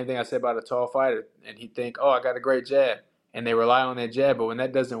boxing. Same thing I said about a tall fighter. And he think, I got a great jab. And they rely on that jab. But when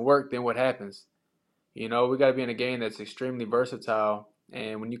that doesn't work, then what happens? We got to be in a game that's extremely versatile.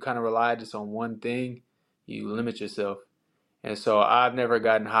 And when you kind of rely just on one thing, you limit yourself. And so I've never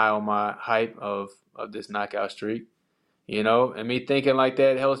gotten high on my hype of this knockout streak. And me thinking like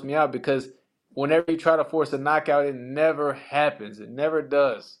that helps me out, because whenever you try to force a knockout, it never happens. It never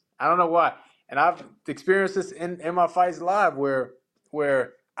does. I don't know why. And I've experienced this in my fights live where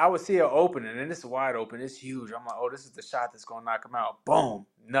I would see an opening, and it's wide open. It's huge. I'm like, this is the shot that's going to knock him out. Boom,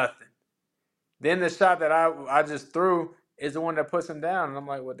 nothing. Then the shot that I just threw is the one that puts him down. And I'm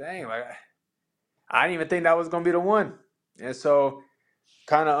like, well, dang, like, I didn't even think that was going to be the one. And so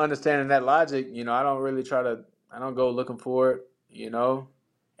kind of understanding that logic, I don't go looking for it,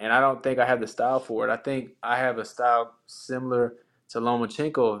 and I don't think I have the style for it. I think I have a style similar to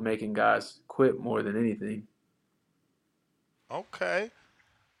Lomachenko of making guys quit more than anything. Okay.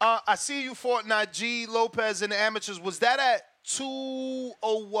 I see you fought Najee Lopez in the amateurs. Was that at 2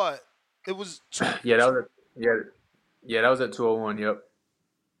 or what? It was 2. Yeah, that was at 201. Yep.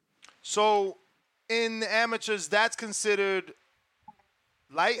 So in the amateurs, that's considered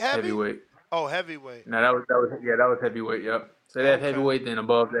light heavyweight. Oh, heavyweight. No, that was heavyweight. Yep. So that heavyweight, then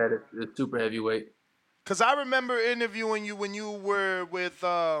above that is super heavyweight. Because I remember interviewing you when you were with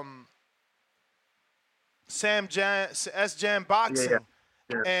S-Jam Boxing.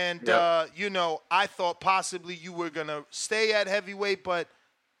 And, I thought possibly you were going to stay at heavyweight, but.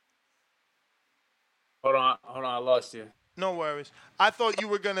 Hold on, I lost you. No worries. I thought you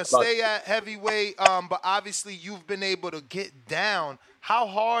were going to stay at heavyweight, but obviously you've been able to get down. How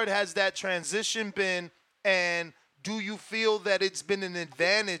hard has that transition been, and do you feel that it's been an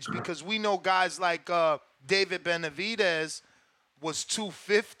advantage? Because we know guys like David Benavidez was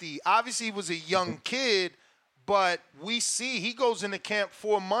 250. Obviously, he was a young kid, but we see he goes into camp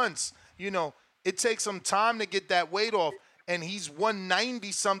 4 months. It takes some time to get that weight off, and he's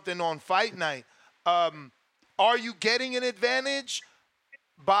 190-something on fight night. Are you getting an advantage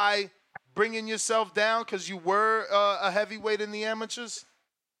by bringing yourself down because you were a heavyweight in the amateurs?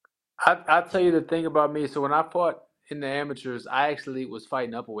 I'll tell you the thing about me. So when I fought in the amateurs, I actually was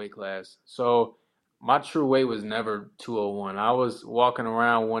fighting up a weight class. So my true weight was never 201. I was walking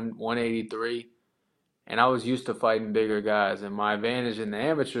around 183, and I was used to fighting bigger guys. And my advantage in the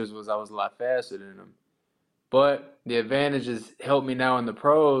amateurs was I was a lot faster than them. But the advantage has helped me now in the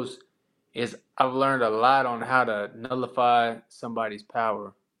pros is I've learned a lot on how to nullify somebody's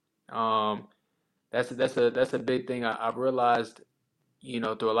power. That's a big thing I've realized,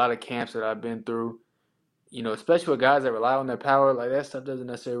 through a lot of camps that I've been through, especially with guys that rely on their power, like that stuff doesn't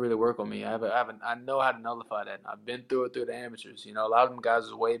necessarily really work on me. I know how to nullify that. I've been through it through the amateurs. A lot of them guys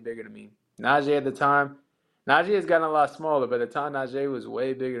was way bigger than me. Najee at the time, Najee has gotten a lot smaller, but at the time Najee was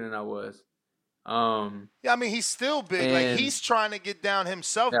way bigger than I was. He's still big. Like he's trying to get down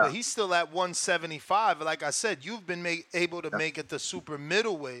himself, but he's still at 175. Like I said, you've been able to make it the super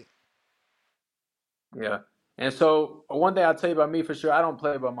middleweight. Yeah, and so one thing I'll tell you about me for sure, I don't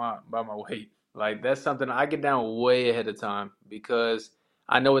play by my weight. Like that's something I get down way ahead of time because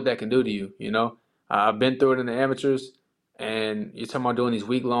I know what that can do to you. I've been through it in the amateurs, and you're talking about doing these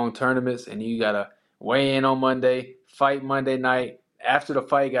week-long tournaments, and you gotta weigh in on Monday, fight Monday night. After the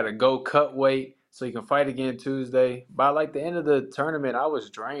fight, you got to go cut weight so you can fight again Tuesday. By the end of the tournament, I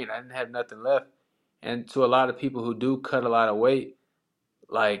was drained. I didn't have nothing left. And to a lot of people who do cut a lot of weight,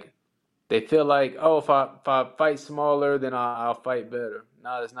 they feel like, oh, if I fight smaller, then I'll fight better.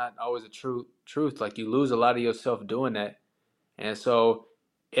 No, that's not always a truth. Like you lose a lot of yourself doing that. And so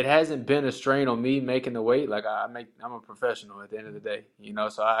it hasn't been a strain on me making the weight. Like I'm a professional at the end of the day,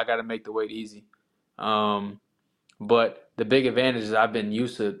 so I got to make the weight easy. But the big advantage is I've been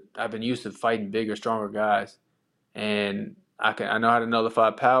used to fighting bigger, stronger guys, and I know how to nullify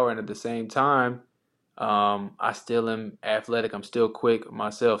power, and at the same time, I still am athletic. I'm still quick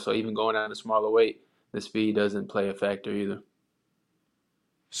myself, so even going down to smaller weight, the speed doesn't play a factor either.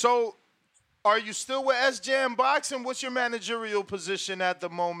 So, are you still with S-Jam Boxing? What's your managerial position at the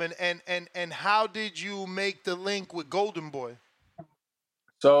moment, and how did you make the link with Golden Boy?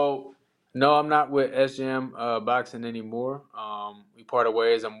 So. No, I'm not with S-Jam Boxing anymore. We parted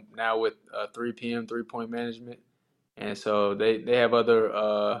ways. I'm now with 3 p.m. 3-Point Management, and so they have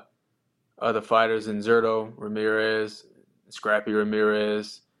other fighters in Zurdo Ramirez, Scrappy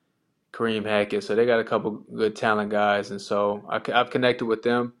Ramirez, Kareem Hackett. So they got a couple good talent guys, and so I've connected with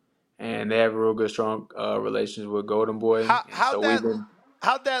them, and they have a real good, strong relations with Golden Boy.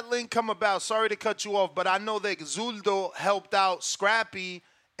 How'd that link come about? Sorry to cut you off, but I know that Zuldo helped out Scrappy.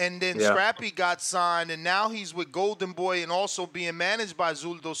 And then Scrappy got signed, and now he's with Golden Boy and also being managed by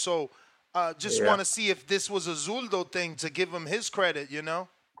Zuldo. So just want to see if this was a Zuldo thing to give him his credit,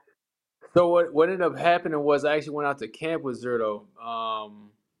 So what ended up happening was I actually went out to camp with Zurdo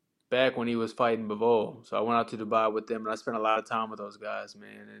back when he was fighting Bivol. So I went out to Dubai with them, and I spent a lot of time with those guys,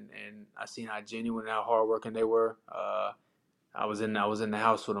 man. And I seen how genuine and how hardworking they were. I was in the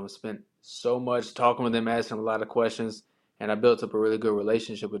house with them, spent so much talking with them, asking them a lot of questions. And I built up a really good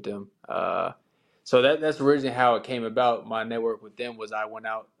relationship with them. So that's originally how it came about. My network with them was I went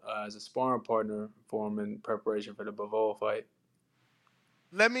out as a sparring partner for them in preparation for the Bivol fight.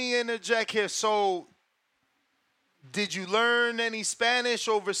 Let me interject here. So did you learn any Spanish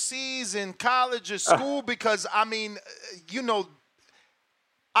overseas in college or school? Because, I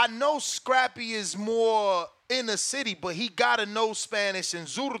know Scrappy is more in the city, but he got to know Spanish, and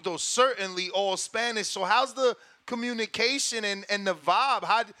Zurdo certainly all Spanish. So how's the communication and the vibe?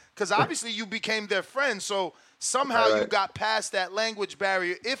 Because obviously you became their friend, so somehow you got past that language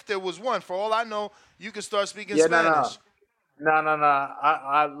barrier, if there was one. For all I know, you could start speaking Spanish. No.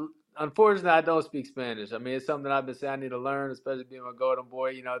 I unfortunately I don't speak Spanish. I mean, it's something I've been saying I need to learn, especially being a Golden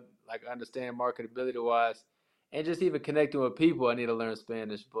Boy. Understand marketability wise, and just even connecting with people. I need to learn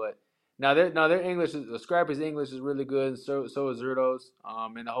Spanish, but. Now their English, Scrappy's English is really good. So is Zurdo's,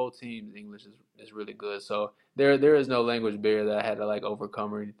 and the whole team's English is really good. So there is no language barrier that I had to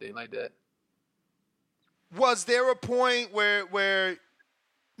overcome or anything like that. Was there a point where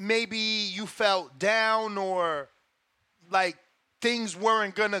maybe you felt down or like things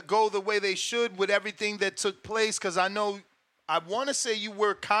weren't going to go the way they should with everything that took place? Because I want to say you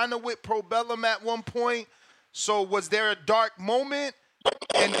were kind of with Probellum at one point. So was there a dark moment?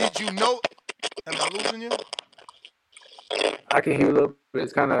 And did you know? Am I losing you? I can hear a little bit.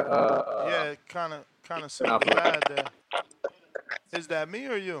 It's kind of yeah, kind of sounds bad there. Is that me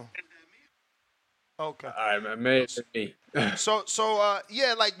or you? Okay. All right, man. Maybe me. So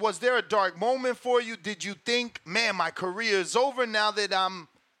yeah, like, was there a dark moment for you? Did you think, man, my career is over now that I'm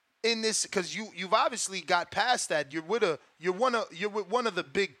in this? Because you've obviously got past that. You're with one of the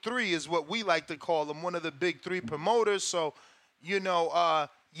big three, is what we like to call them, one of the big three promoters. So, you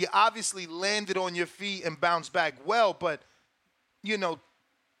obviously landed on your feet and bounced back well. But,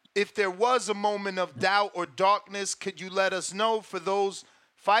 if there was a moment of doubt or darkness, could you let us know for those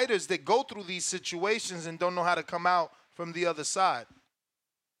fighters that go through these situations and don't know how to come out from the other side?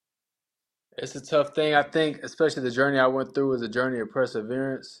 It's a tough thing. I think, especially the journey I went through was a journey of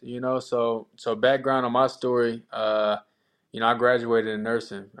perseverance. So background on my story. I graduated in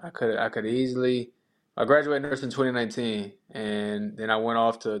nursing. I graduated nursing in 2019, and then I went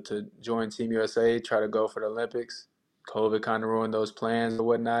off to join Team USA, try to go for the Olympics. COVID kind of ruined those plans or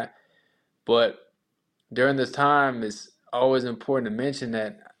whatnot. But during this time, it's always important to mention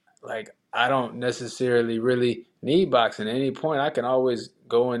that, like, I don't necessarily really need boxing. At any point, I can always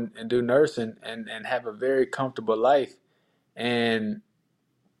go and do nursing and have a very comfortable life.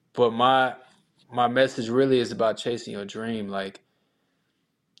 But my message really is about chasing your dream. Like,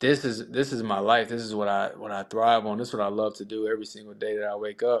 this is my life. This is what I thrive on. This is what I love to do every single day that I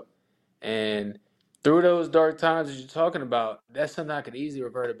wake up. And through those dark times that you're talking about, that's something I could easily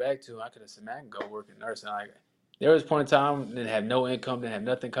revert it back to. I could have said, man, I can go work in nursing. Like, there was a point in time, didn't have no income, didn't have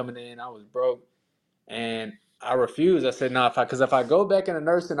nothing coming in. I was broke. And I refused. I said, no, because if I go back into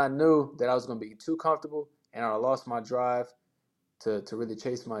nursing, I knew that I was going to be too comfortable and I lost my drive to really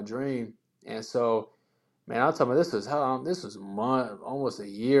chase my dream. And so, man, I'll tell you, this was almost a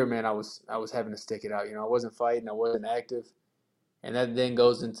year, man. I was having to stick it out. I wasn't fighting, I wasn't active. And that then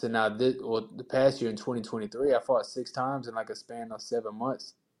goes into now, the past year in 2023, I fought 6 times in like a span of 7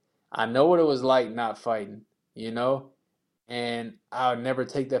 months. I know what it was like not fighting, and I'll never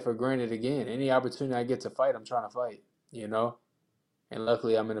take that for granted again. Any opportunity I get to fight, I'm trying to fight, And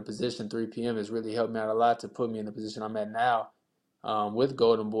luckily, I'm in a position. 3 p.m. has really helped me out a lot to put me in the position I'm at now with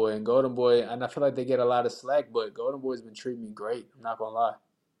Golden Boy. And Golden Boy, and I feel like they get a lot of slack, but Golden Boy's been treating me great. I'm not going to lie.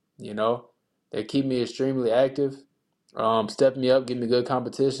 They keep me extremely active, step me up, give me good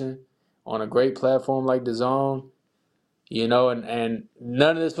competition on a great platform like DAZN. And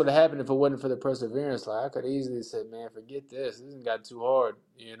none of this would have happened if it wasn't for the perseverance. Like, I could easily say, man, forget this. This has got too hard,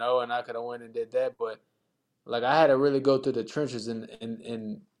 and I could have went and did that. But, like, I had to really go through the trenches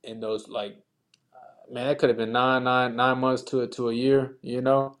in those, like, man, that could have been 9 months to a year,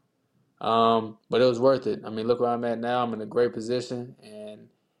 But it was worth it. I mean, look where I'm at now. I'm in a great position, and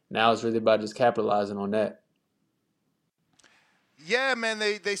now it's really about just capitalizing on that. Yeah, man,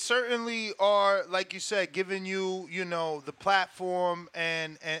 they certainly are, like you said, giving you, the platform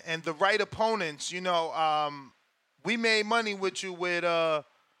and the right opponents. We made money with you with the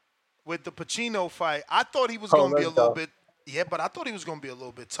Pacino fight. I thought he was going to be a little bit, but I thought he was going to be a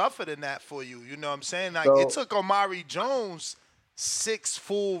little bit tougher than that for you. You know what I'm saying? Like, it took Omari Jones 6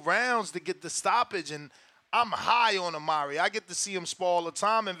 full rounds to get the stoppage, and I'm high on Omari. I get to see him spar all the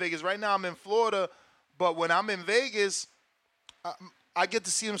time in Vegas. Right now I'm in Florida, but when I'm in Vegas, I get to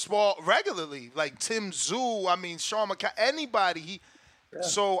see him spar regularly, like Tim Tszyu, Shawn McCalman, anybody.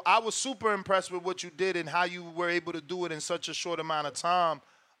 So I was super impressed with what you did and how you were able to do it in such a short amount of time.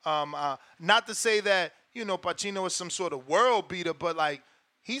 Not to say that, Pacino is some sort of world beater, but, like,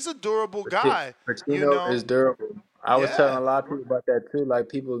 he's a durable guy. Pacino is durable. I was telling a lot of people about that too. Like,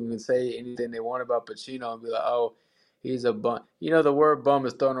 people can say anything they want about Pacino and be like, oh, he's a bum. The word bum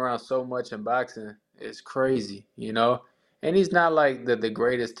is thrown around so much in boxing. It's crazy, And he's not like the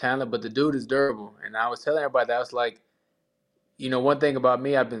greatest talent, but the dude is durable. And I was telling everybody that. I was like, one thing about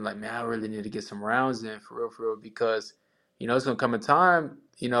me, I've been like, man, I really need to get some rounds in for real, because, it's going to come a time,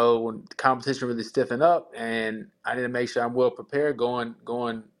 when the competition really stiffen up, and I need to make sure I'm well prepared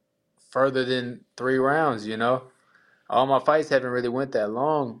going further than 3 rounds, All my fights haven't really went that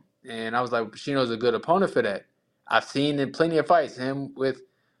long, and I was like, Pacino's a good opponent for that. I've seen in plenty of fights, him with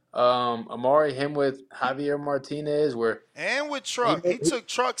Amari, him with Javier Martinez, and with Truck, he took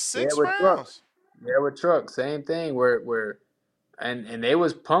Truck 6 rounds. With Truck, same thing. And they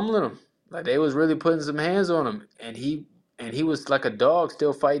was pummeling him, like they was really putting some hands on him, and he was like a dog,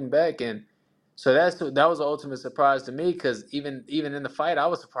 still fighting back. And So that was the ultimate surprise to me because even in the fight, I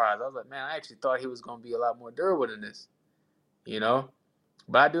was surprised. I was like, man, I actually thought he was going to be a lot more durable than this, you know.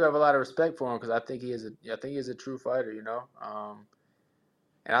 But I do have a lot of respect for him because I think he is a true fighter, you know.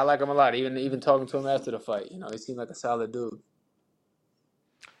 And I like him a lot. Even talking to him after the fight, you know, he seemed like a solid dude.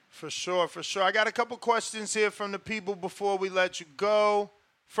 For sure, for sure. I got a couple questions here from the people before we let you go.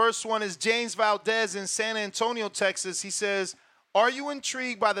 First one is James Valdez in San Antonio, Texas. He says, are you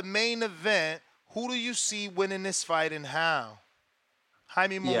intrigued by the main event? Who do you see winning this fight and how?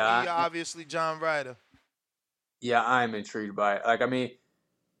 Jaime Munguia, obviously John Ryder. Yeah, I'm intrigued by it. Like, I mean,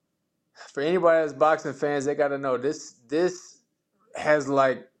 for anybody that's boxing fans, they got to know this has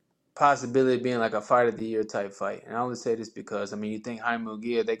like possibility of being like a fight of the year type fight. And I only say this because, I mean, you think Jaime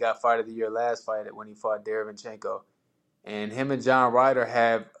Munguia, they got fight of the year last fight when he fought Derevyanchenko. And him and John Ryder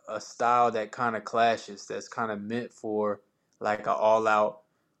have a style that kind of clashes, that's kind of meant for like an all-out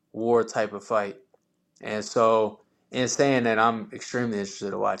war type of fight. And so, in saying that, I'm extremely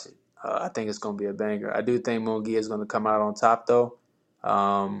interested to watch it. I think it's going to be a banger. I do think Munguia is going to come out on top, though.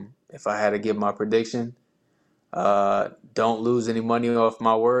 If I had to give my prediction, don't lose any money off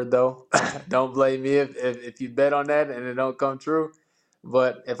my word, though. Don't blame me if you bet on that and it don't come true.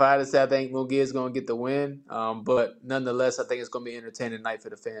 But if I had to say, I think Munguia is going to get the win. But nonetheless, I think it's going to be an entertaining night for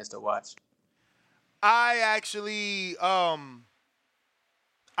the fans to watch. I actually, I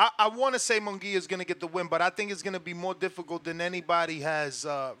want to say Munguia is going to get the win, but I think it's going to be more difficult than anybody has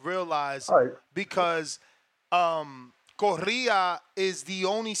realized because Correa is the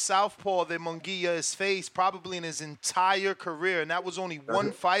only southpaw that Munguia has faced probably in his entire career, and that was only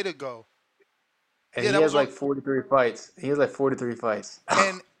one fight ago. And he has like 43 fights. He has like 43 fights.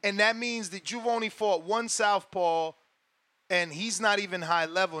 And that means that you've only fought one southpaw, and he's not even high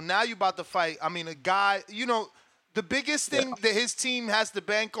level. Now you're about to fight, I mean, a guy, you know, the biggest thing that his team has to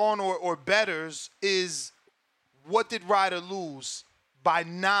bank on or betters is what did Ryder lose by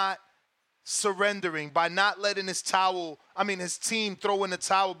not surrendering, by not letting his team throw in the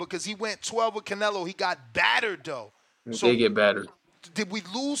towel, because he went 12 with Canelo. He got battered, though. They get battered. Did we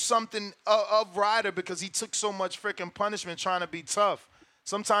lose something of Ryder because he took so much freaking punishment trying to be tough?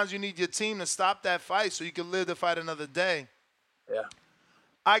 Sometimes you need your team to stop that fight so you can live the fight another day. Yeah.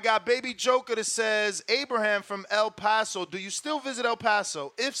 I got Baby Joker that says, Abraham from El Paso, do you still visit El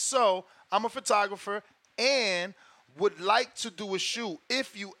Paso? If so, I'm a photographer and would like to do a shoot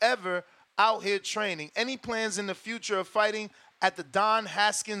if you ever out here training. Any plans in the future of fighting at the Don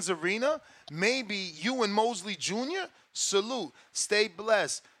Haskins Arena? Maybe you and Mosley Jr.? Salute. Stay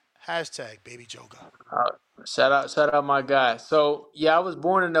blessed. Hashtag Baby Joker. Shout out my guy. So, yeah, I was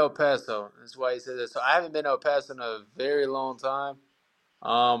born in El Paso. That's why he said that. So, I haven't been to El Paso in a very long time.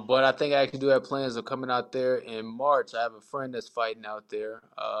 But I think I actually do have plans of coming out there in March. I have a friend that's fighting out there.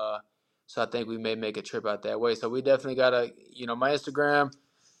 So, I think we may make a trip out that way. So, we definitely got to, you know, my Instagram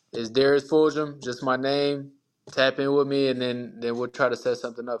is Darius Fulgham, just my name. Tap in with me, and then we'll try to set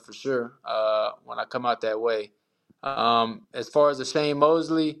something up for sure when I come out that way. As far as the Shane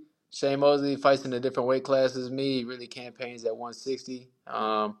Mosley fights in a different weight class as me. He really campaigns at 160.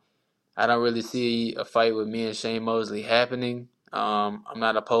 I don't really see a fight with me and Shane Mosley happening. I'm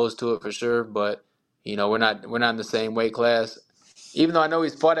not opposed to it for sure, but you know, we're not in the same weight class. Even though I know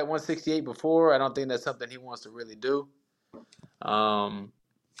he's fought at 168 before, I don't think that's something he wants to really do.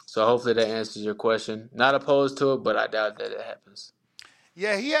 So hopefully that answers your question. Not opposed to it, but I doubt that it happens.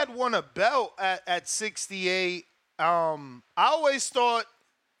 Yeah, he had won a belt at 68. I always thought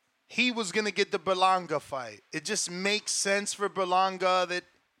he was going to get the Berlanga fight. It just makes sense for Berlanga that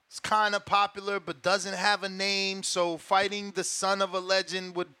it's kind of popular but doesn't have a name, so fighting the son of a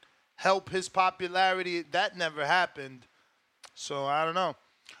legend would help his popularity. That never happened. So I don't know.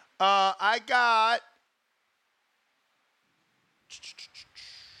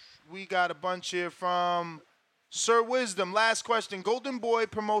 We got a bunch here from Sir Wisdom. Last question. Golden Boy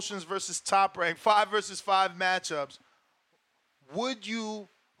Promotions versus Top Rank. 5 versus 5 matchups. Who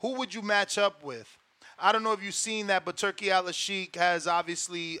would you match up with? I don't know if you've seen that, but Turkey Al-Sheikh has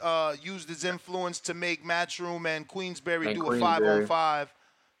obviously used his influence to make Matchroom and Queensberry do a 5-on-5.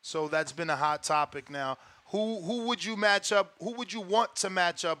 So that's been a hot topic now. Who would you match up? Who would you want to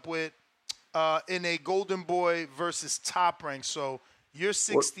match up with in a Golden Boy versus Top Rank? So you're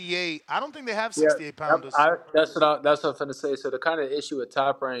 68. I don't think they have 68 pounders. That's what I'm going to say. So the kind of issue with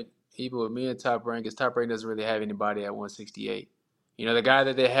Top Rank, even with me and Top Rank, is Top Rank doesn't really have anybody at 168. You know, the guy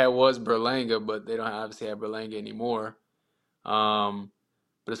that they had was Berlanga, but they don't obviously have Berlanga anymore. But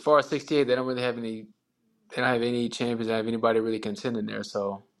as far as 68, they don't really have any. They don't have any champions. They don't have anybody really contending there.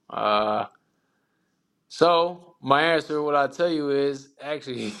 So, so my answer, what I'll tell you is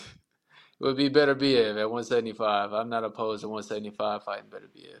actually, would be Better Biev at 175. I'm not opposed to 175 fighting Better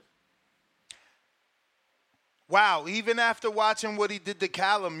Biev. Wow, even after watching what he did to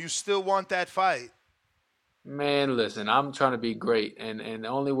Callum, you still want that fight? Man, listen, I'm trying to be great, and the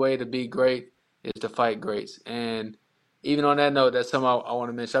only way to be great is to fight greats. And even on that note, that's something I want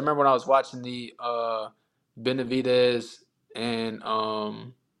to mention. I remember when I was watching the Benavidez and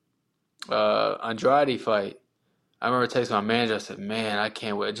Andrade fight. I remember texting my manager. I said, "Man, I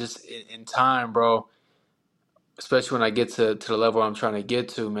can't wait. Just in time, bro. Especially when I get to the level I'm trying to get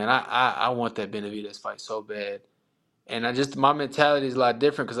to, man. I want that Benavidez fight so bad." And my mentality is a lot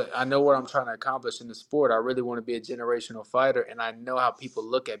different because I know what I'm trying to accomplish in the sport. I really want to be a generational fighter, and I know how people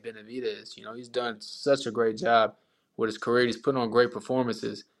look at Benavidez. You know, he's done such a great job with his career. He's put on great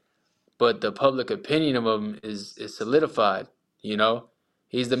performances, but the public opinion of him is solidified. You know,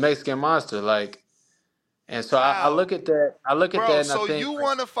 he's the Mexican monster. Like, and so I Wow. look at that. I look at Bro, that, and I so think, you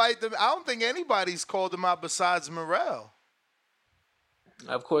want to fight them? I don't think anybody's called him out besides Morrell.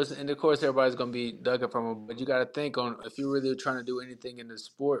 of course, everybody's gonna be dug up from him. But you got to think on if you're really trying to do anything in the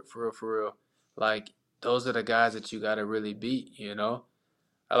sport for real. Like those are the guys that you got to really beat. You know,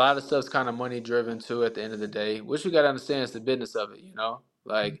 a lot of stuff's kind of money driven too. At the end of the day, what you got to understand is the business of it. You know,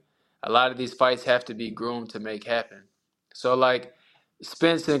 like a lot of these fights have to be groomed to make happen. So like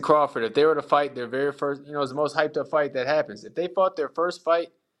Spence and Crawford, if they were to fight their very first, you know, it's the most hyped up fight that happens. If they fought their first fight,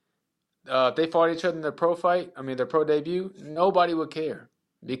 if they fought each other in their pro fight, their pro debut, nobody would care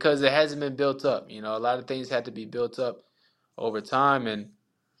because it hasn't been built up. You know, a lot of things had to be built up over time. And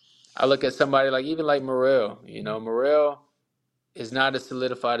I look at somebody like even like Morrell. You know, Morrell is not as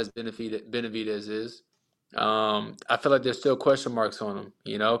solidified as Benavidez is. I feel like there's still question marks on him.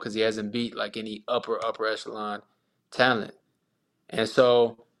 You know, because he hasn't beat like any upper echelon talent. And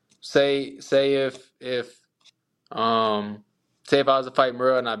so, say if I was to fight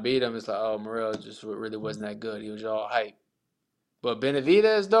Morrell and I beat him, it's like, oh, Morrell just really wasn't that good. He was all hype. But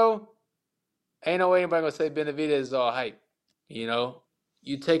Benavidez, though, ain't no way anybody gonna say Benavidez is all hype. You know,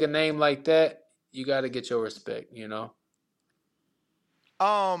 you take a name like that, you got to get your respect. You know.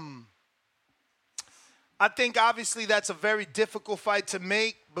 I think obviously that's a very difficult fight to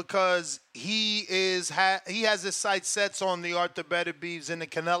make because he has his sights set on the Arthur Beterbieves and the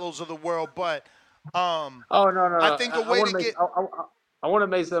Canelos of the world. But oh no. I think a way to get. I want to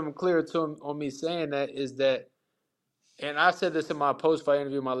make something clear to him on me saying that is that, and I said this in my post-fight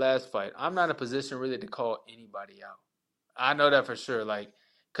interview, my last fight. I'm not in a position really to call anybody out. I know that for sure. Like,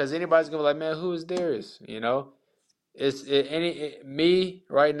 because anybody's gonna be like, man, who is Darius? You know, me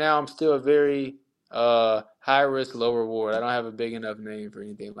right now. I'm still a very high risk, low reward. I don't have a big enough name for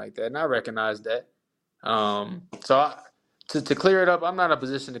anything like that, and I recognize that. To clear it up, I'm not in a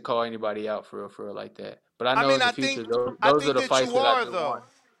position to call anybody out for real like that. But I know in the future, those are the fights that I do want.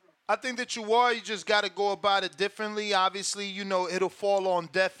 I think that you are. You just got to go about it differently. Obviously, you know, it'll fall on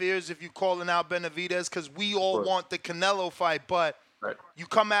deaf ears if you're calling out Benavidez because we all want the Canelo fight, but you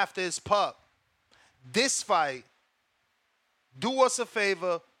come after his pup. This fight, do us a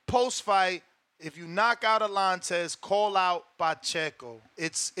favor, post-fight, if you knock out Alantez, call out Pacheco.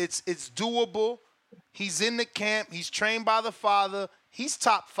 It's doable. He's in the camp. He's trained by the father. He's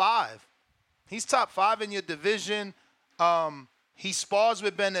top 5. He's top 5 in your division. He spars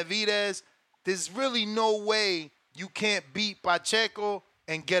with Benavidez. There's really no way you can't beat Pacheco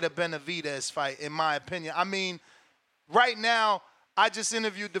and get a Benavidez fight, in my opinion. I mean, right now, I just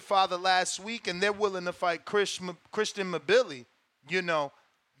interviewed the father last week, and they're willing to fight Christian Mabili. You know,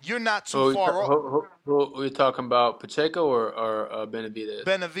 you're not too far off. Who are you talking about, Pacheco or Benavidez?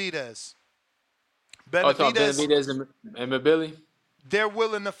 Benavidez. Benavidez and Mabili? They're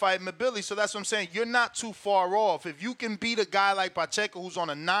willing to fight Mabili, so that's what I'm saying. You're not too far off. If you can beat a guy like Pacheco who's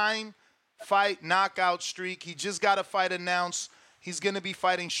on a 9-fight knockout streak, he just got a fight announced. He's going to be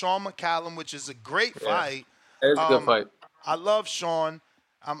fighting Shawn McCalman, which is a great fight. It's a good fight. I love Shawn.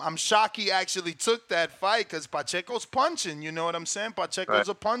 I'm shocked he actually took that fight because Pacheco's punching. You know what I'm saying? Pacheco's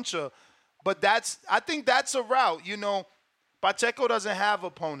a puncher. But I think that's a route. You know, Pacheco doesn't have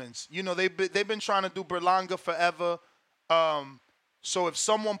opponents. You know, they've been trying to do Berlanga forever. So if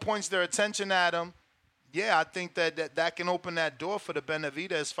someone points their attention at him, yeah, I think that can open that door for the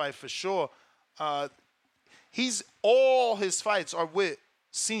Benavidez fight for sure. All his fights are with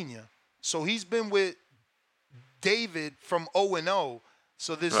Senior. So he's been with David from 0-0.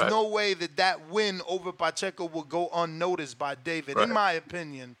 So there's no way that win over Pacheco will go unnoticed by David, in my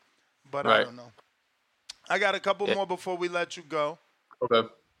opinion. But I don't know. I got a couple more before we let you go. Okay.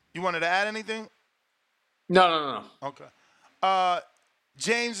 You wanted to add anything? No. Okay.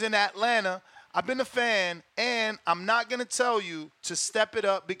 James in Atlanta. I've been a fan, and I'm not going to tell you to step it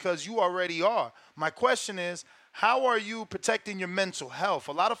up because you already are. My question is, how are you protecting your mental health?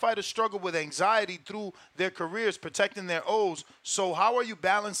 A lot of fighters struggle with anxiety through their careers, protecting their O's. So how are you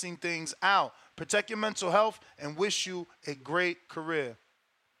balancing things out? Protect your mental health and wish you a great career.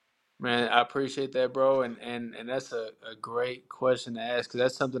 Man, I appreciate that, bro. And that's a great question to ask because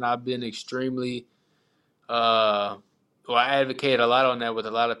that's something I've been extremely well, I advocate a lot on that with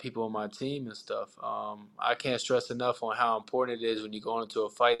a lot of people on my team and stuff. I can't stress enough on how important it is when you go into a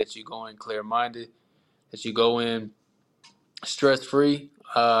fight that you go in clear-minded, that you go in stress-free.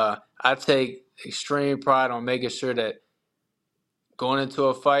 I take extreme pride on making sure that going into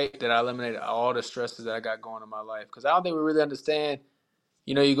a fight that I eliminate all the stresses that I got going in my life. Because I don't think we really understand,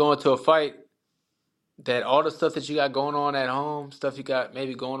 you go into a fight that all the stuff that you got going on at home, stuff you got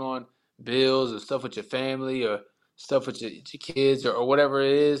maybe going on, bills or stuff with your family or stuff with your kids or whatever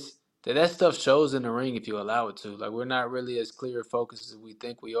it is, that stuff shows in the ring if you allow it to. Like, we're not really as clear focused as we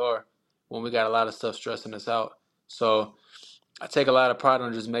think we are when we got a lot of stuff stressing us out. So I take a lot of pride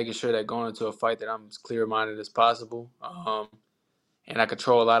on just making sure that going into a fight that I'm as clear-minded as possible. And I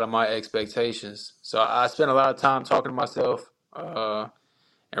control a lot of my expectations. So I spend a lot of time talking to myself,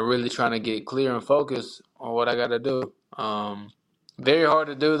 and really trying to get clear and focused on what I got to do. Very hard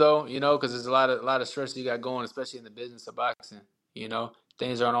to do though, because there's a lot of stress you got going, especially in the business of boxing.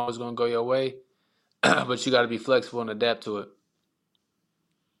 Things aren't always going to go your way, but you got to be flexible and adapt to it.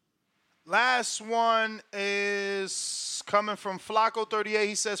 Last one is coming from Flacco38.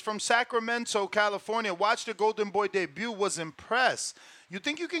 He says, from Sacramento, California, watched the Golden Boy debut, was impressed. You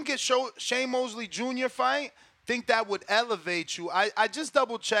think you can get Shane Mosley Jr. fight? Think that would elevate you? I just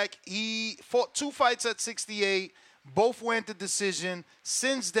double-checked. He fought 2 fights at 68. Both went to decision.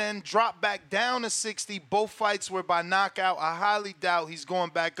 Since then, dropped back down to 60. Both fights were by knockout. I highly doubt he's going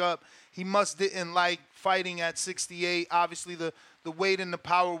back up. He must didn't like fighting at 68. Obviously, the weight and the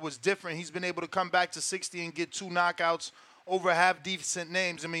power was different. He's been able to come back to 60 and get 2 knockouts over half decent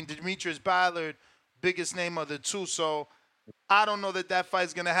names. I mean, Demetrius Ballard, biggest name of the 2. So I don't know that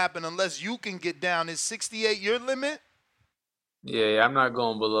fight's going to happen unless you can get down. Is 68 your limit? Yeah, I'm not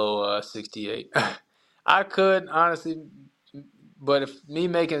going below 68. I could, honestly, but if me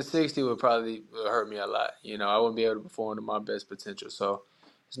making 60 would probably hurt me a lot. I wouldn't be able to perform to my best potential. So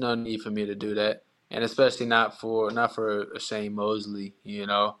there's no need for me to do that. And especially not for Shane Mosley, maybe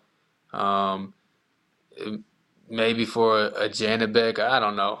for a Janibek, I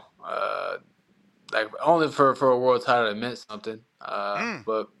don't know. Like only for a world title it meant something.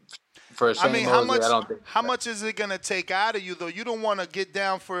 But for Shane Mosley, I don't think. How much is it gonna take out of you though? You don't want to get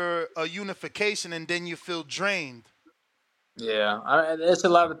down for a unification and then you feel drained. Yeah, it's a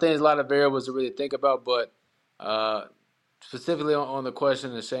lot of things, a lot of variables to really think about. But specifically on the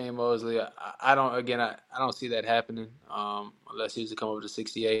question of Shane Mosley, I don't see that happening unless he's to come over to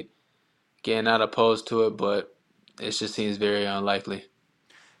 68. Again, not opposed to it, but it just seems very unlikely.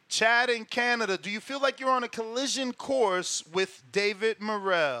 Chad in Canada, do you feel like you're on a collision course with David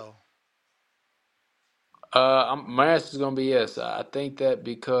Morrell? My answer is going to be yes. I think that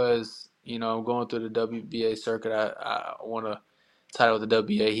because, I'm going through the WBA circuit, I want to title with the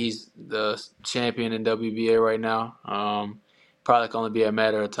WBA. He's the champion in WBA right now. Probably can only be a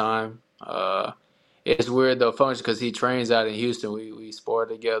matter of time. It's weird, though, function because he trains out in Houston. We sparred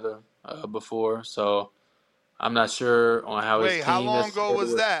together before, so I'm not sure on how his team. Wait, how long ago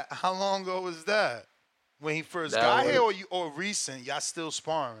was that? How long ago was that? When he first got here, or recent? Y'all still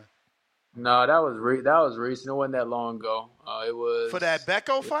sparring? No, that was recent. It wasn't that long ago. It was for that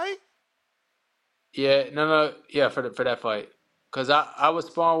Becco fight. Yeah, yeah, for that fight. Cause I was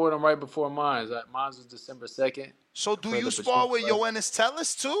sparring with him right before mine. Mine was December 2nd. So do you spar with Yoenis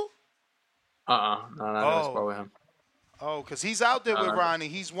Tellis too? No, I never spar with him. Oh, cause he's out there with Ronnie.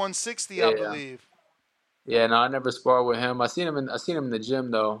 He's 160, I believe. Yeah, no, I never sparred with him. I seen him in the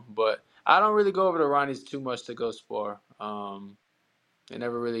gym though, but I don't really go over to Ronnie's too much to go spar. It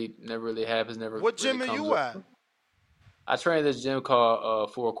never really happens. What gym are you at? I train at this gym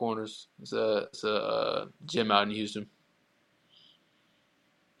called Four Corners. It's a gym out in Houston.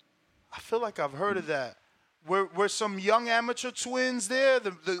 I feel like I've heard of that. Were some young amateur twins there?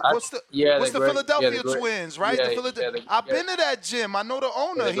 What's the Philadelphia Twins, right? I've been to that gym. I know the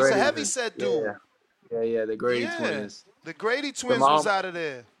owner. He's a heavyset dude. Yeah, the Grady Twins. The Grady Twins was out of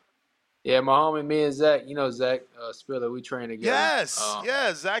there. Yeah, my homie, me and Zach, Zach Spiller, we train together.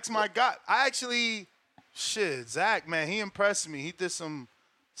 Yes, Zach's my guy. Zach, man, he impressed me. He did some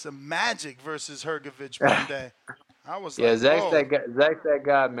magic versus Hergovich one day. I was Zach's that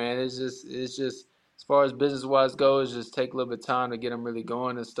guy, man. It's just as far as business wise goes, just take a little bit of time to get him really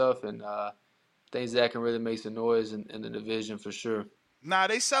going and stuff. And think Zach can really make some noise in the division for sure. Nah,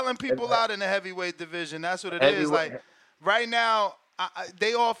 they selling people out in the heavyweight division. That's what it is. Heavyweight. Like right now,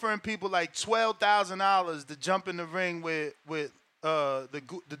 they offering people like $12,000 to jump in the ring with the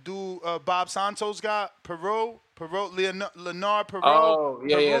dude Bob Santos got Leonard Perot. Oh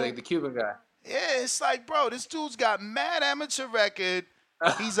yeah, like the Cuban guy. Yeah, it's like, bro, this dude's got mad amateur record.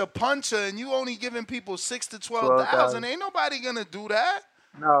 He's a puncher, and you only giving people $6,000 to $12,000. Ain't nobody gonna do that.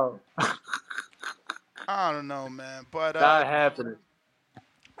 No. I don't know, man, but not happening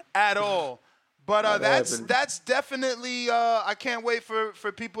at all. But that's definitely. I can't wait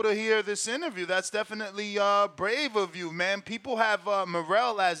for people to hear this interview. That's definitely brave of you, man. People have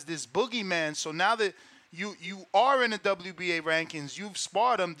Morrell as this boogeyman. So now that you are in the WBA rankings, you've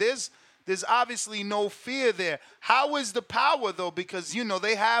sparred him. There's obviously no fear there. How is the power though? Because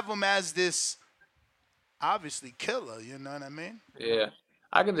they have him as this obviously killer. You know what I mean? Yeah,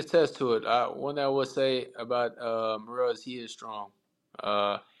 I can attest to it. One thing I would say about Morrell is he is strong.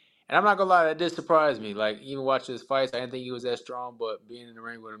 And I'm not gonna lie, that did surprise me. Like even watching his fights, I didn't think he was that strong. But being in the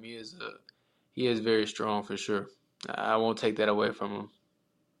ring with him, he is very strong for sure. I won't take that away from him.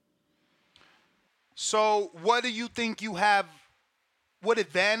 So, what do you think you have? What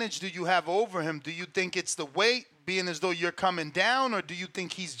advantage do you have over him? Do you think it's the weight, being as though you're coming down, or do you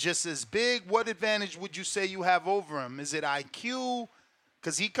think he's just as big? What advantage would you say you have over him? Is it IQ?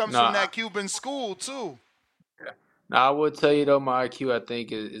 Because he comes from that Cuban school too. Yeah. Now, I would tell you though, my IQ I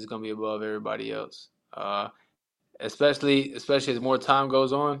think is going to be above everybody else. Especially as more time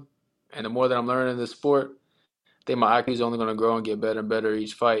goes on, and the more that I'm learning the sport, I think my IQ is only going to grow and get better and better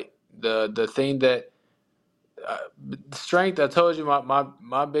each fight. The thing that strength, I told you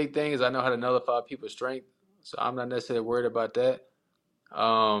my big thing is I know how to nullify people's strength, so I'm not necessarily worried about that.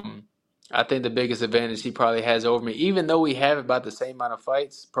 I think the biggest advantage he probably has over me, even though we have about the same amount of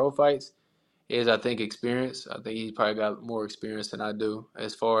fights, pro fights, is I think experience. I think he's probably got more experience than I do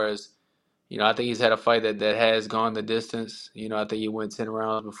as far as, I think he's had a fight that has gone the distance. I think he went 10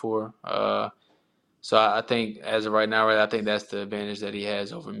 rounds before. So I think as of right now, I think that's the advantage that he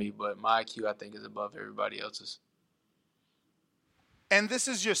has over me. But my IQ, I think, is above everybody else's. And this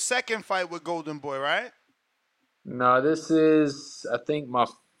is your second fight with Golden Boy, right? No, this is, I think, my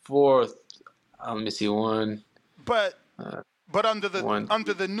fourth. Let me see, one. But under the one,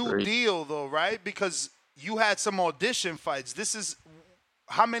 under the new three. deal, though, right? Because you had some audition fights. This is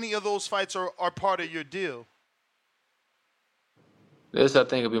how many of those fights are part of your deal? This, I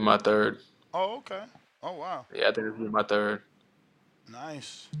think, will be my third. Oh, okay. Oh, wow. Yeah, I think this will be my third.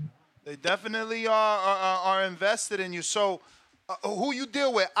 Nice. They definitely are invested in you. So, who you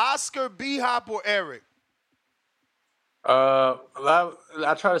deal with, Oscar, B-Hop, or Eric? I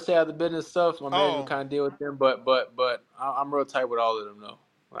try to stay out of the business stuff. My manager kind of deal with them, but I'm real tight with all of them though.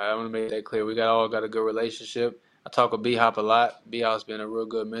 I'm gonna make that clear. We all got a good relationship. I talk with B-Hop a lot. B-Hop's been a real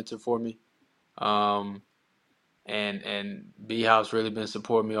good mentor for me, and B-Hop's really been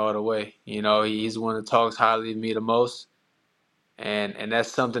supporting me all the way. He's the one that talks highly of me the most, and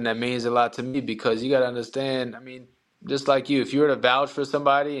that's something that means a lot to me because you got to understand. I mean, just like you, if you were to vouch for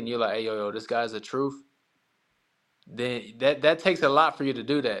somebody and you're like, hey, yo, this guy's the truth, then that takes a lot for you to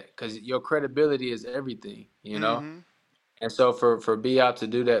do that because your credibility is everything, Mm-hmm. And so for B-Hop to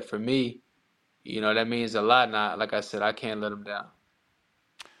do that for me, that means a lot. And like I said, I can't let him down.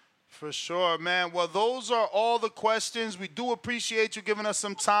 For sure, man. Well, those are all the questions. We do appreciate you giving us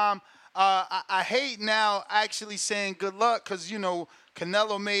some time. I hate now actually saying good luck because,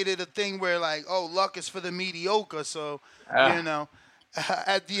 Canelo made it a thing where like, oh, luck is for the mediocre. So,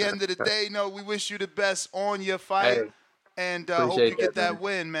 at the end of the day, we wish you the best on your fight. Hey, and hope you get that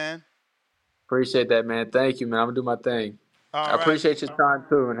win, man. Appreciate that, man. Thank you, man. I'm going to do my thing. I appreciate your time,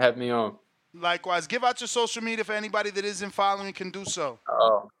 too, and having me on. Likewise. Give out your social media for anybody that isn't following can do so.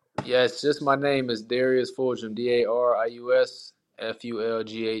 Oh, yes. Just my name is Darius Fulghum, Darius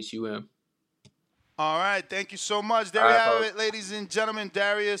Fulghum. All right. Thank you so much. There you have it, ladies and gentlemen.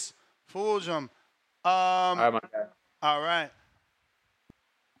 Darius Fulghum. All right, my guy. All right.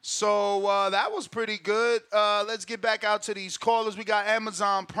 So that was pretty good. Let's get back out to these callers. We got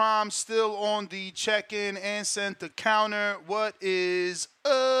Amazon Prime still on the check-in and center counter. What is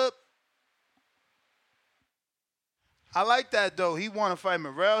up? I like that, though. He want to fight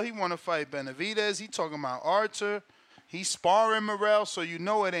Morrell. He want to fight Benavidez. He talking about Archer. He's sparring Morrell, so you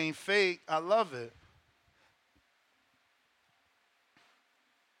know it ain't fake. I love it.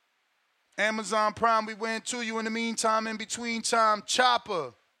 Amazon Prime, we went to you in the meantime, in between time.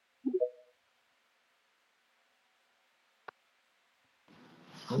 Chopper.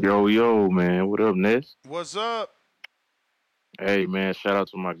 Yo, man. What up, Ness? What's up? Hey, man, shout out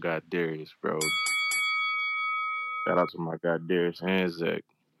to my guy Darius, bro. Shout out to my guy Darius and Zach.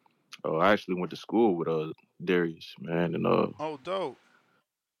 I actually went to school with Darius, man, and Oh, dope.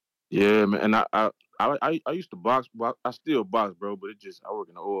 yeah, man, and I used to box. I still box, bro, but I work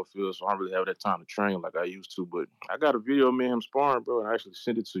in the oil field, so I don't really have that time to train like I used to. But I got a video of me and him sparring, bro, and I actually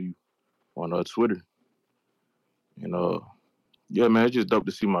sent it to you on Twitter. And yeah, man, it's just dope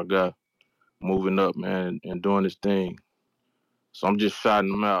to see my guy moving up, man, and doing his thing. So I'm just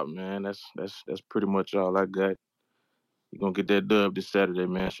shouting him out, man. That's pretty much all I got. You gonna get that dub this Saturday,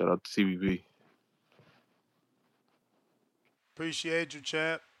 man. Shout out to CBB. Appreciate you,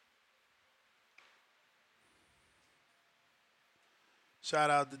 champ. Shout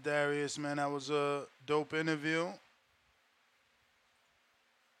out to Darius, man. That was a dope interview.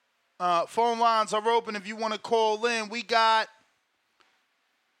 Phone lines are open if you want to call in. We got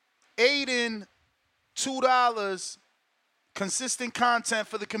Aiden, $2. Consistent content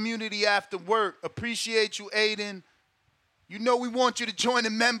for the community after work. Appreciate you, Aiden. You know we want you to join the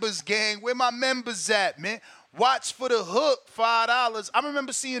members gang. Where my members at, man? Watch for the hook, $5. I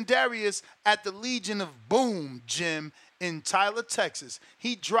remember seeing Darius at the Legion of Boom gym in Tyler, Texas.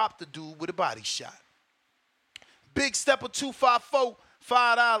 He dropped the dude with a body shot. Big Stepper 254,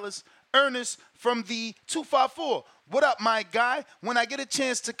 $5. Ernest from the 254. What up, my guy? When I get a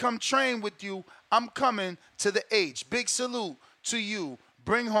chance to come train with you, I'm coming to the H. Big salute to you.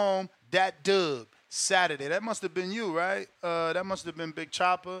 Bring home that dub Saturday. That must have been you, right? That must have been Big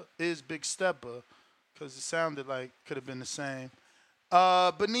Chopper. Is Big Stepper. Because it sounded like could have been the same.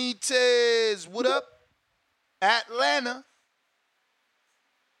 Benitez, what up? Atlanta.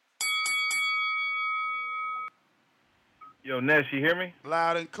 Yo, Ness, you hear me?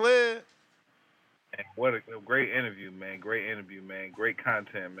 Loud and clear. And what a great interview, man. Great interview, man. Great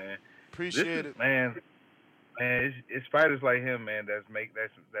content, man. Appreciate it. Man, it's fighters like him, man, that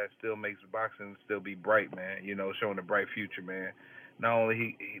still makes boxing still be bright, man. You know, showing a bright future, man. Not only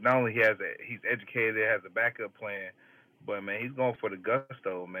he's educated, has a backup plan, but man, he's going for the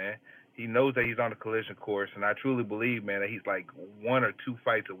gusto, man. He knows that he's on the collision course, and I truly believe, man, that he's like 1 or 2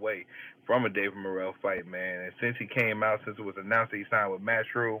 fights away from a David Morrell fight, man. And since he came out, since it was announced that he signed with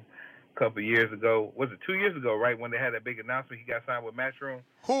Matchroom a couple of years ago, was it 2 years ago, right, when they had that big announcement he got signed with Matchroom?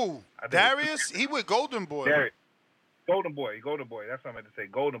 Who? Darius? He with Golden Boy. Darius. Golden Boy. That's what I meant to say.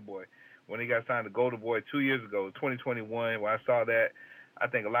 Golden Boy. When he got signed to Golden Boy 2 years ago, 2021, when I saw that, I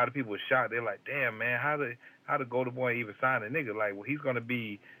think a lot of people were shocked. They're like, damn, man, how did Golden Boy even sign a nigga? Like, well, he's going to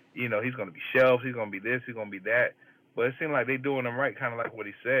be, he's going to be shelves, he's going to be this, he's going to be that. But it seemed like they doing him right, kind of like what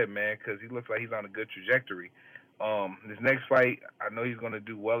he said, man, because he looks like he's on a good trajectory. This next fight, I know he's going to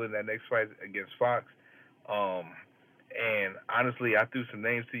do well in that next fight against Fox. And honestly, I threw some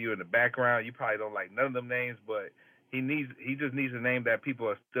names to you in the background. You probably don't like none of them names, but he just needs a name that people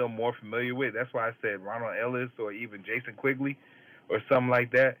are still more familiar with. That's why I said Ronald Ellis or even Jason Quigley or something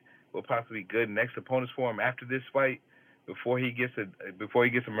like that will possibly be good next opponents for him after this fight, before he gets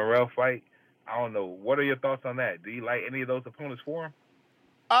a Morrell fight. I don't know. What are your thoughts on that? Do you like any of those opponents for him?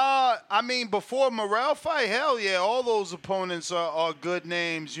 I mean, before Morrell fight, hell yeah, all those opponents are good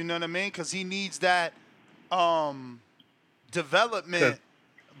names. You know what I mean? Because he needs that development.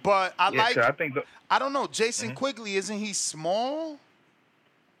 But I don't know. Jason Quigley, isn't he small?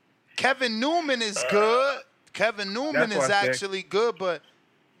 Kevin Newman is good. Kevin Newman is actually good, but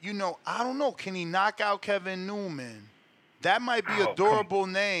you know, I don't know. Can he knock out Kevin Newman? That might be a durable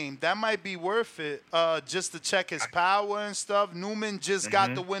name. That might be worth it, just to check his power and stuff. Newman just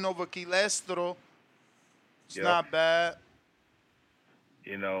got the win over Quilestro. It's not bad.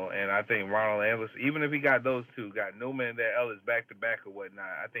 You know, and I think Ronald Ellis, even if he got those two, got Newman and that Ellis back-to-back or whatnot,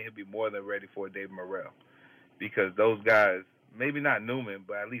 I think he'll be more than ready for David Morrell. Because those guys, maybe not Newman,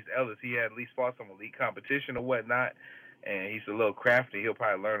 but at least Ellis, he had at least fought some elite competition or whatnot, and he's a little crafty. He'll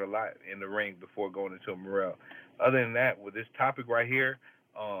probably learn a lot in the ring before going into a Morrell. Other than that, with this topic right here,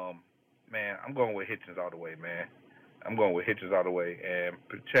 man, I'm going with Hitchins all the way, man. I'm going with Hitchins all the way. And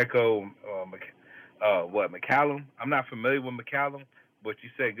Pacheco, McCallan, I'm not familiar with McCallan, but you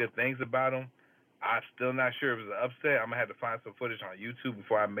said good things about him. I'm still not sure if it's an upset. I'm going to have to find some footage on YouTube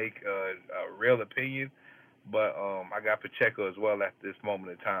before I make a real opinion. But I got Pacheco as well at this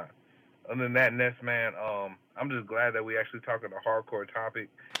moment in time. Other than that, Ness, man, I'm just glad that we actually talking a hardcore topic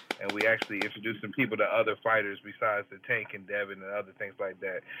and we actually introducing people to other fighters besides the Tank and Devin and other things like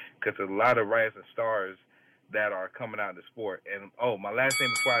that. Because there's a lot of rising stars that are coming out of the sport. And, my last thing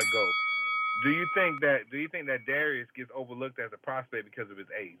before I go. Do you think that Darius gets overlooked as a prospect because of his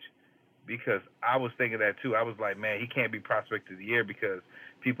age? because I was thinking that too. I was like, man, he can't be prospect of the year because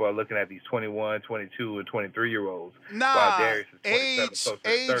people are looking at these 21, 22, and 23-year-olds. While Nah, Darius is 27, closer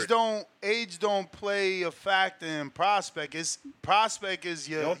to 30. age don't play a factor in prospect. Prospect is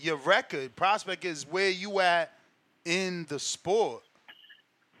your record. Prospect is where you at in the sport.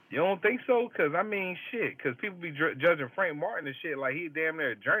 You don't think so? Because, I mean, shit, because people be judging Frank Martin and shit like he damn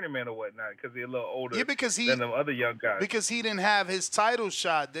near a journeyman or whatnot because he's a little older than them other young guys. Because he didn't have his title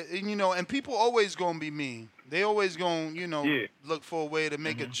shot. And people always going to be mean. They always going to, look for a way to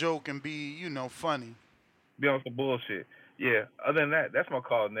make a joke and be, funny. Be on some bullshit. Yeah, other than that, that's my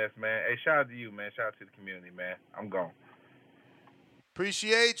call, Ness, man. Hey, shout out to you, man. Shout out to the community, man. I'm gone.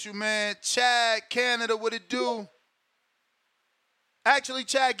 Appreciate you, man. Chad, Canada, what it do? Actually,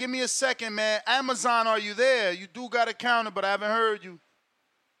 Chad, give me a second, man. Amazon, are you there? You do got a counter, but I haven't heard you.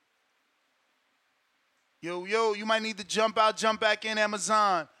 Yo, you might need to jump back in,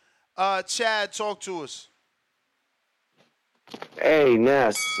 Amazon. Chad, talk to us. Hey,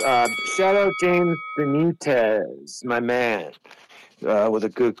 Ness. Shout out James Benitez, my man, with a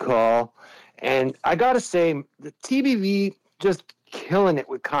good call. And I got to say, the TBV just killing it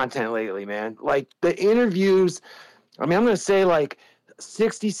with content lately, man. Like, the interviews, I mean, I'm going to say, like,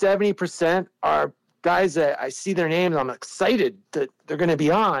 60, 70% are guys that I see their names, I'm excited that they're going to be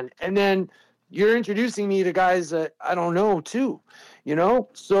on. And then you're introducing me to guys that I don't know, too,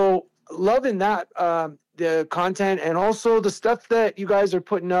 So loving that, the content, and also the stuff that you guys are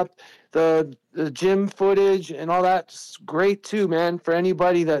putting up, the gym footage and all that's great, too, man, for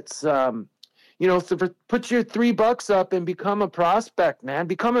anybody that's, so put your $3 up and become a prospect, man.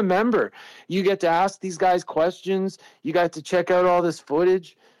 Become a member. You get to ask these guys questions. You got to check out all this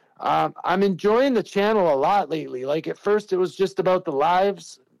footage. I'm enjoying the channel a lot lately. Like at first it was just about the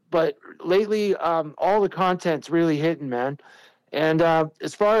lives, but lately all the content's really hitting, man. And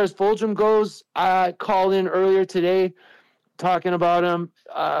as far as Fulgham goes, I called in earlier today talking about him.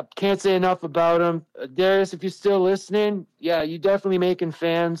 Can't say enough about him. Darius, if you're still listening, yeah, you definitely making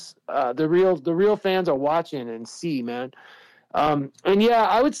fans. The real fans are watching and see, man. And yeah,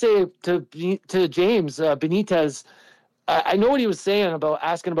 I would say to James Benitez, I know what he was saying about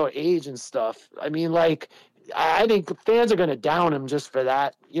asking about age and stuff. I mean, like, I think fans are going to down him just for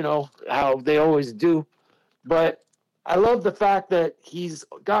that, how they always do. But I love the fact that he's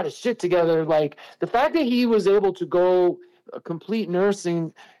got his shit together. Like, the fact that he was able to go complete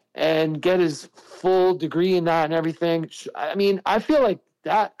nursing and get his full degree in that and everything. I mean, I feel like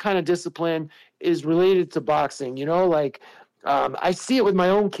that kind of discipline is related to boxing, I see it with my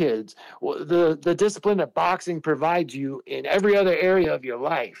own kids, the discipline that boxing provides you in every other area of your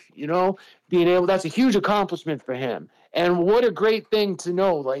life, that's a huge accomplishment for him. And what a great thing to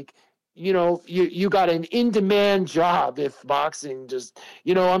know, like, you got an in-demand job if boxing just,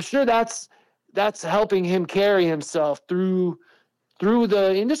 I'm sure that's helping him carry himself through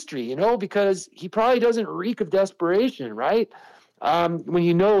the industry, because he probably doesn't reek of desperation, right?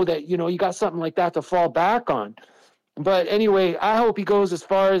 When that, you got something like that to fall back on. But anyway, I hope he goes as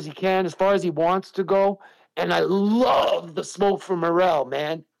far as he can, as far as he wants to go. And I love the smoke from Morrell,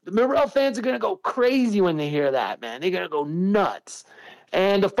 man. The Morrell fans are going to go crazy when they hear that, man. They're going to go nuts.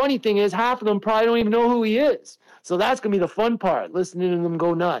 And the funny thing is, half of them probably don't even know who he is. So that's going to be the fun part, listening to them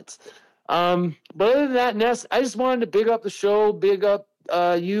go nuts. But other than that, Ness, I just wanted to big up the show, big up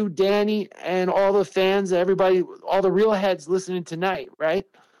you, Danny, and all the fans, everybody, all the real heads listening tonight, right?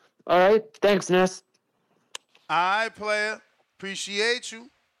 All right. Thanks, Ness. All right, player. Appreciate you.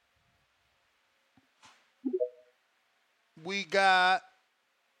 We got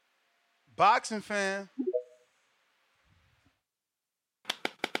boxing fan.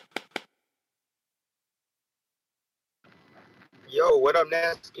 Yo, what up,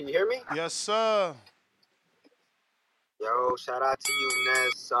 Ness? Can you hear me? Yes, sir. Yo, shout out to you,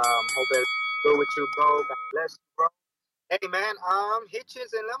 Ness. Hope everything's good with you, bro. God bless you, bro. Hey, man,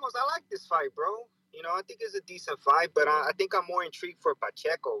 Hitchins and Lemos, I like this fight, bro. I think it's a decent fight, but I think I'm more intrigued for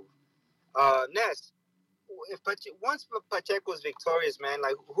Pacheco. Ness, once Pacheco's victorious, man,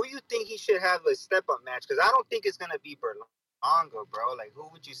 like, who you think he should have a step-up match? Because I don't think it's going to be Berlanga, bro. Like, who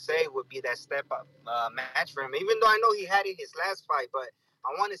would you say would be that step-up match for him? Even though I know he had it in his last fight, but I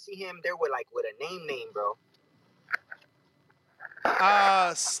want to see him there with a name, bro.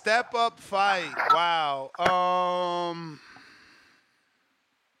 Step-up fight. Wow.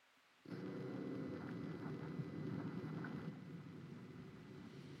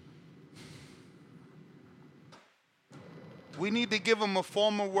 We need to give him a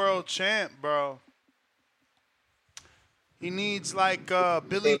former world champ, bro. He needs like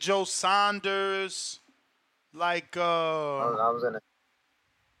Billy Joe Saunders, like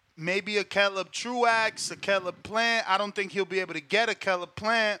Maybe a Caleb Truax, a Caleb Plant. I don't think he'll be able to get a Caleb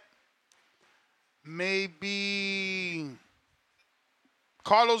Plant. Maybe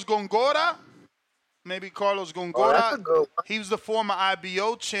Carlos Gongora. Maybe Carlos Oh, Gongora. that's a good one. He was the former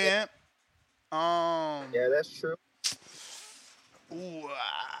IBO champ. Yeah, that's true.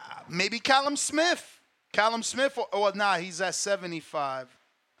 Maybe Callum Smith. Callum Smith, he's at 75.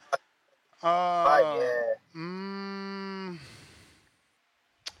 I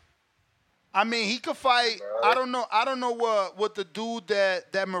mean, he could fight. I don't know what the dude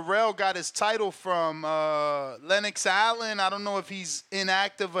that Morrell got his title from, Lennox Allen. I don't know if he's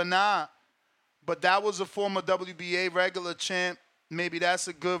inactive or not. But that was a former WBA regular champ. Maybe that's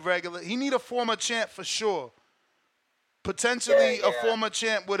a good regular. He need a former champ for sure. Potentially a former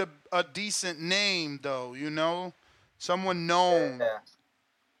champ with a decent name, though, you know? Someone known. And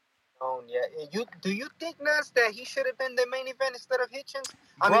do you think, Ness, that he should have been the main event instead of Hitchins?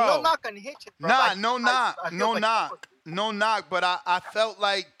 I Bro. mean, no knock on Hitchins. Bro. No knock. But I felt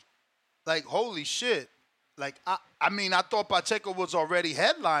like holy shit. Like, I mean, I thought Pacheco was already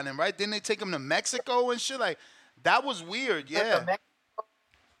headlining, right? Didn't they take him to Mexico and shit? Like, that was weird, yeah.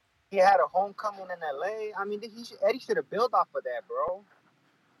 He had a homecoming in L.A. I mean, Eddie should have built off of that, bro.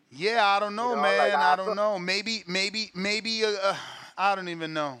 Yeah, I don't know, man. Like, I don't know. Maybe. I don't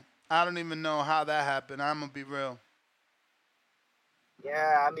even know. I don't even know how that happened. I'm gonna be real.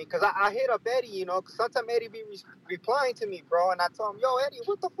 Yeah, I mean, because I hit up Eddie, you know, because sometimes Eddie be replying to me, bro, and I told him, yo, Eddie,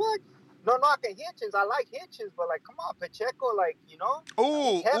 what the fuck? No knocking Hitchins. I like Hitchins, but, like, come on, Pacheco, like, you know?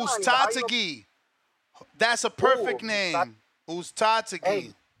 Ooh, Uztatagi. That's a perfect name. Uztatagi.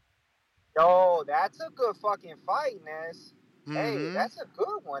 Hey, yo, that's a good fucking fight, Ness. Hey, that's a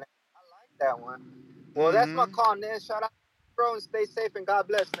good one. I like that one. Well, that's my call, Ness. Shout out, bro, and stay safe, and God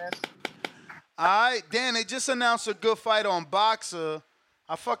bless, Ness. All right, Dan, they just announced a good fight on Boxer.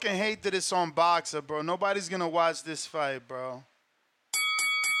 I fucking hate that it's on Boxer, bro. Nobody's going to watch this fight, bro.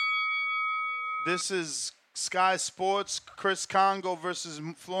 This is Sky Sports, Chris Congo versus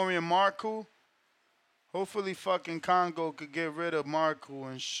Florian Marcoux. Hopefully fucking Congo could get rid of Marcoux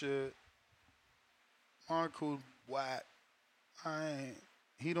and shit. Marcoux, whack.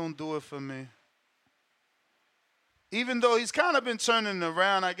 He don't do it for me. Even though he's kind of been turning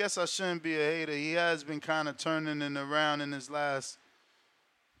around, I guess I shouldn't be a hater. He has been kind of turning it around in his last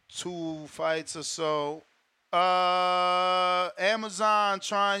 2 fights or so. Amazon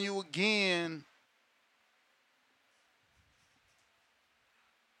trying you again.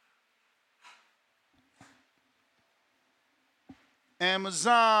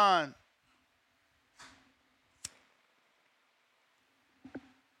 Amazon.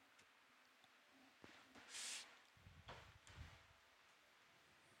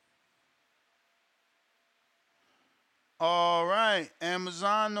 All right.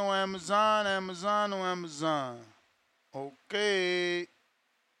 Amazon, no Amazon. Amazon, no Amazon. Okay.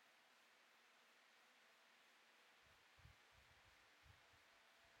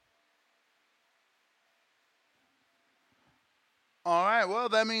 All right. Well,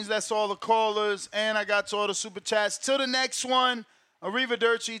 that means that's all the callers. And I got to all the super chats. Till the next one.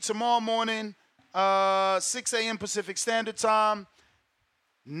 Arrivederci tomorrow morning, 6 a.m. Pacific Standard Time,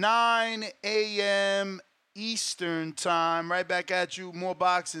 9 a.m. Eastern Time. Right back at you. More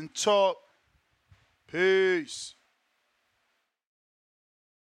boxing talk. Peace.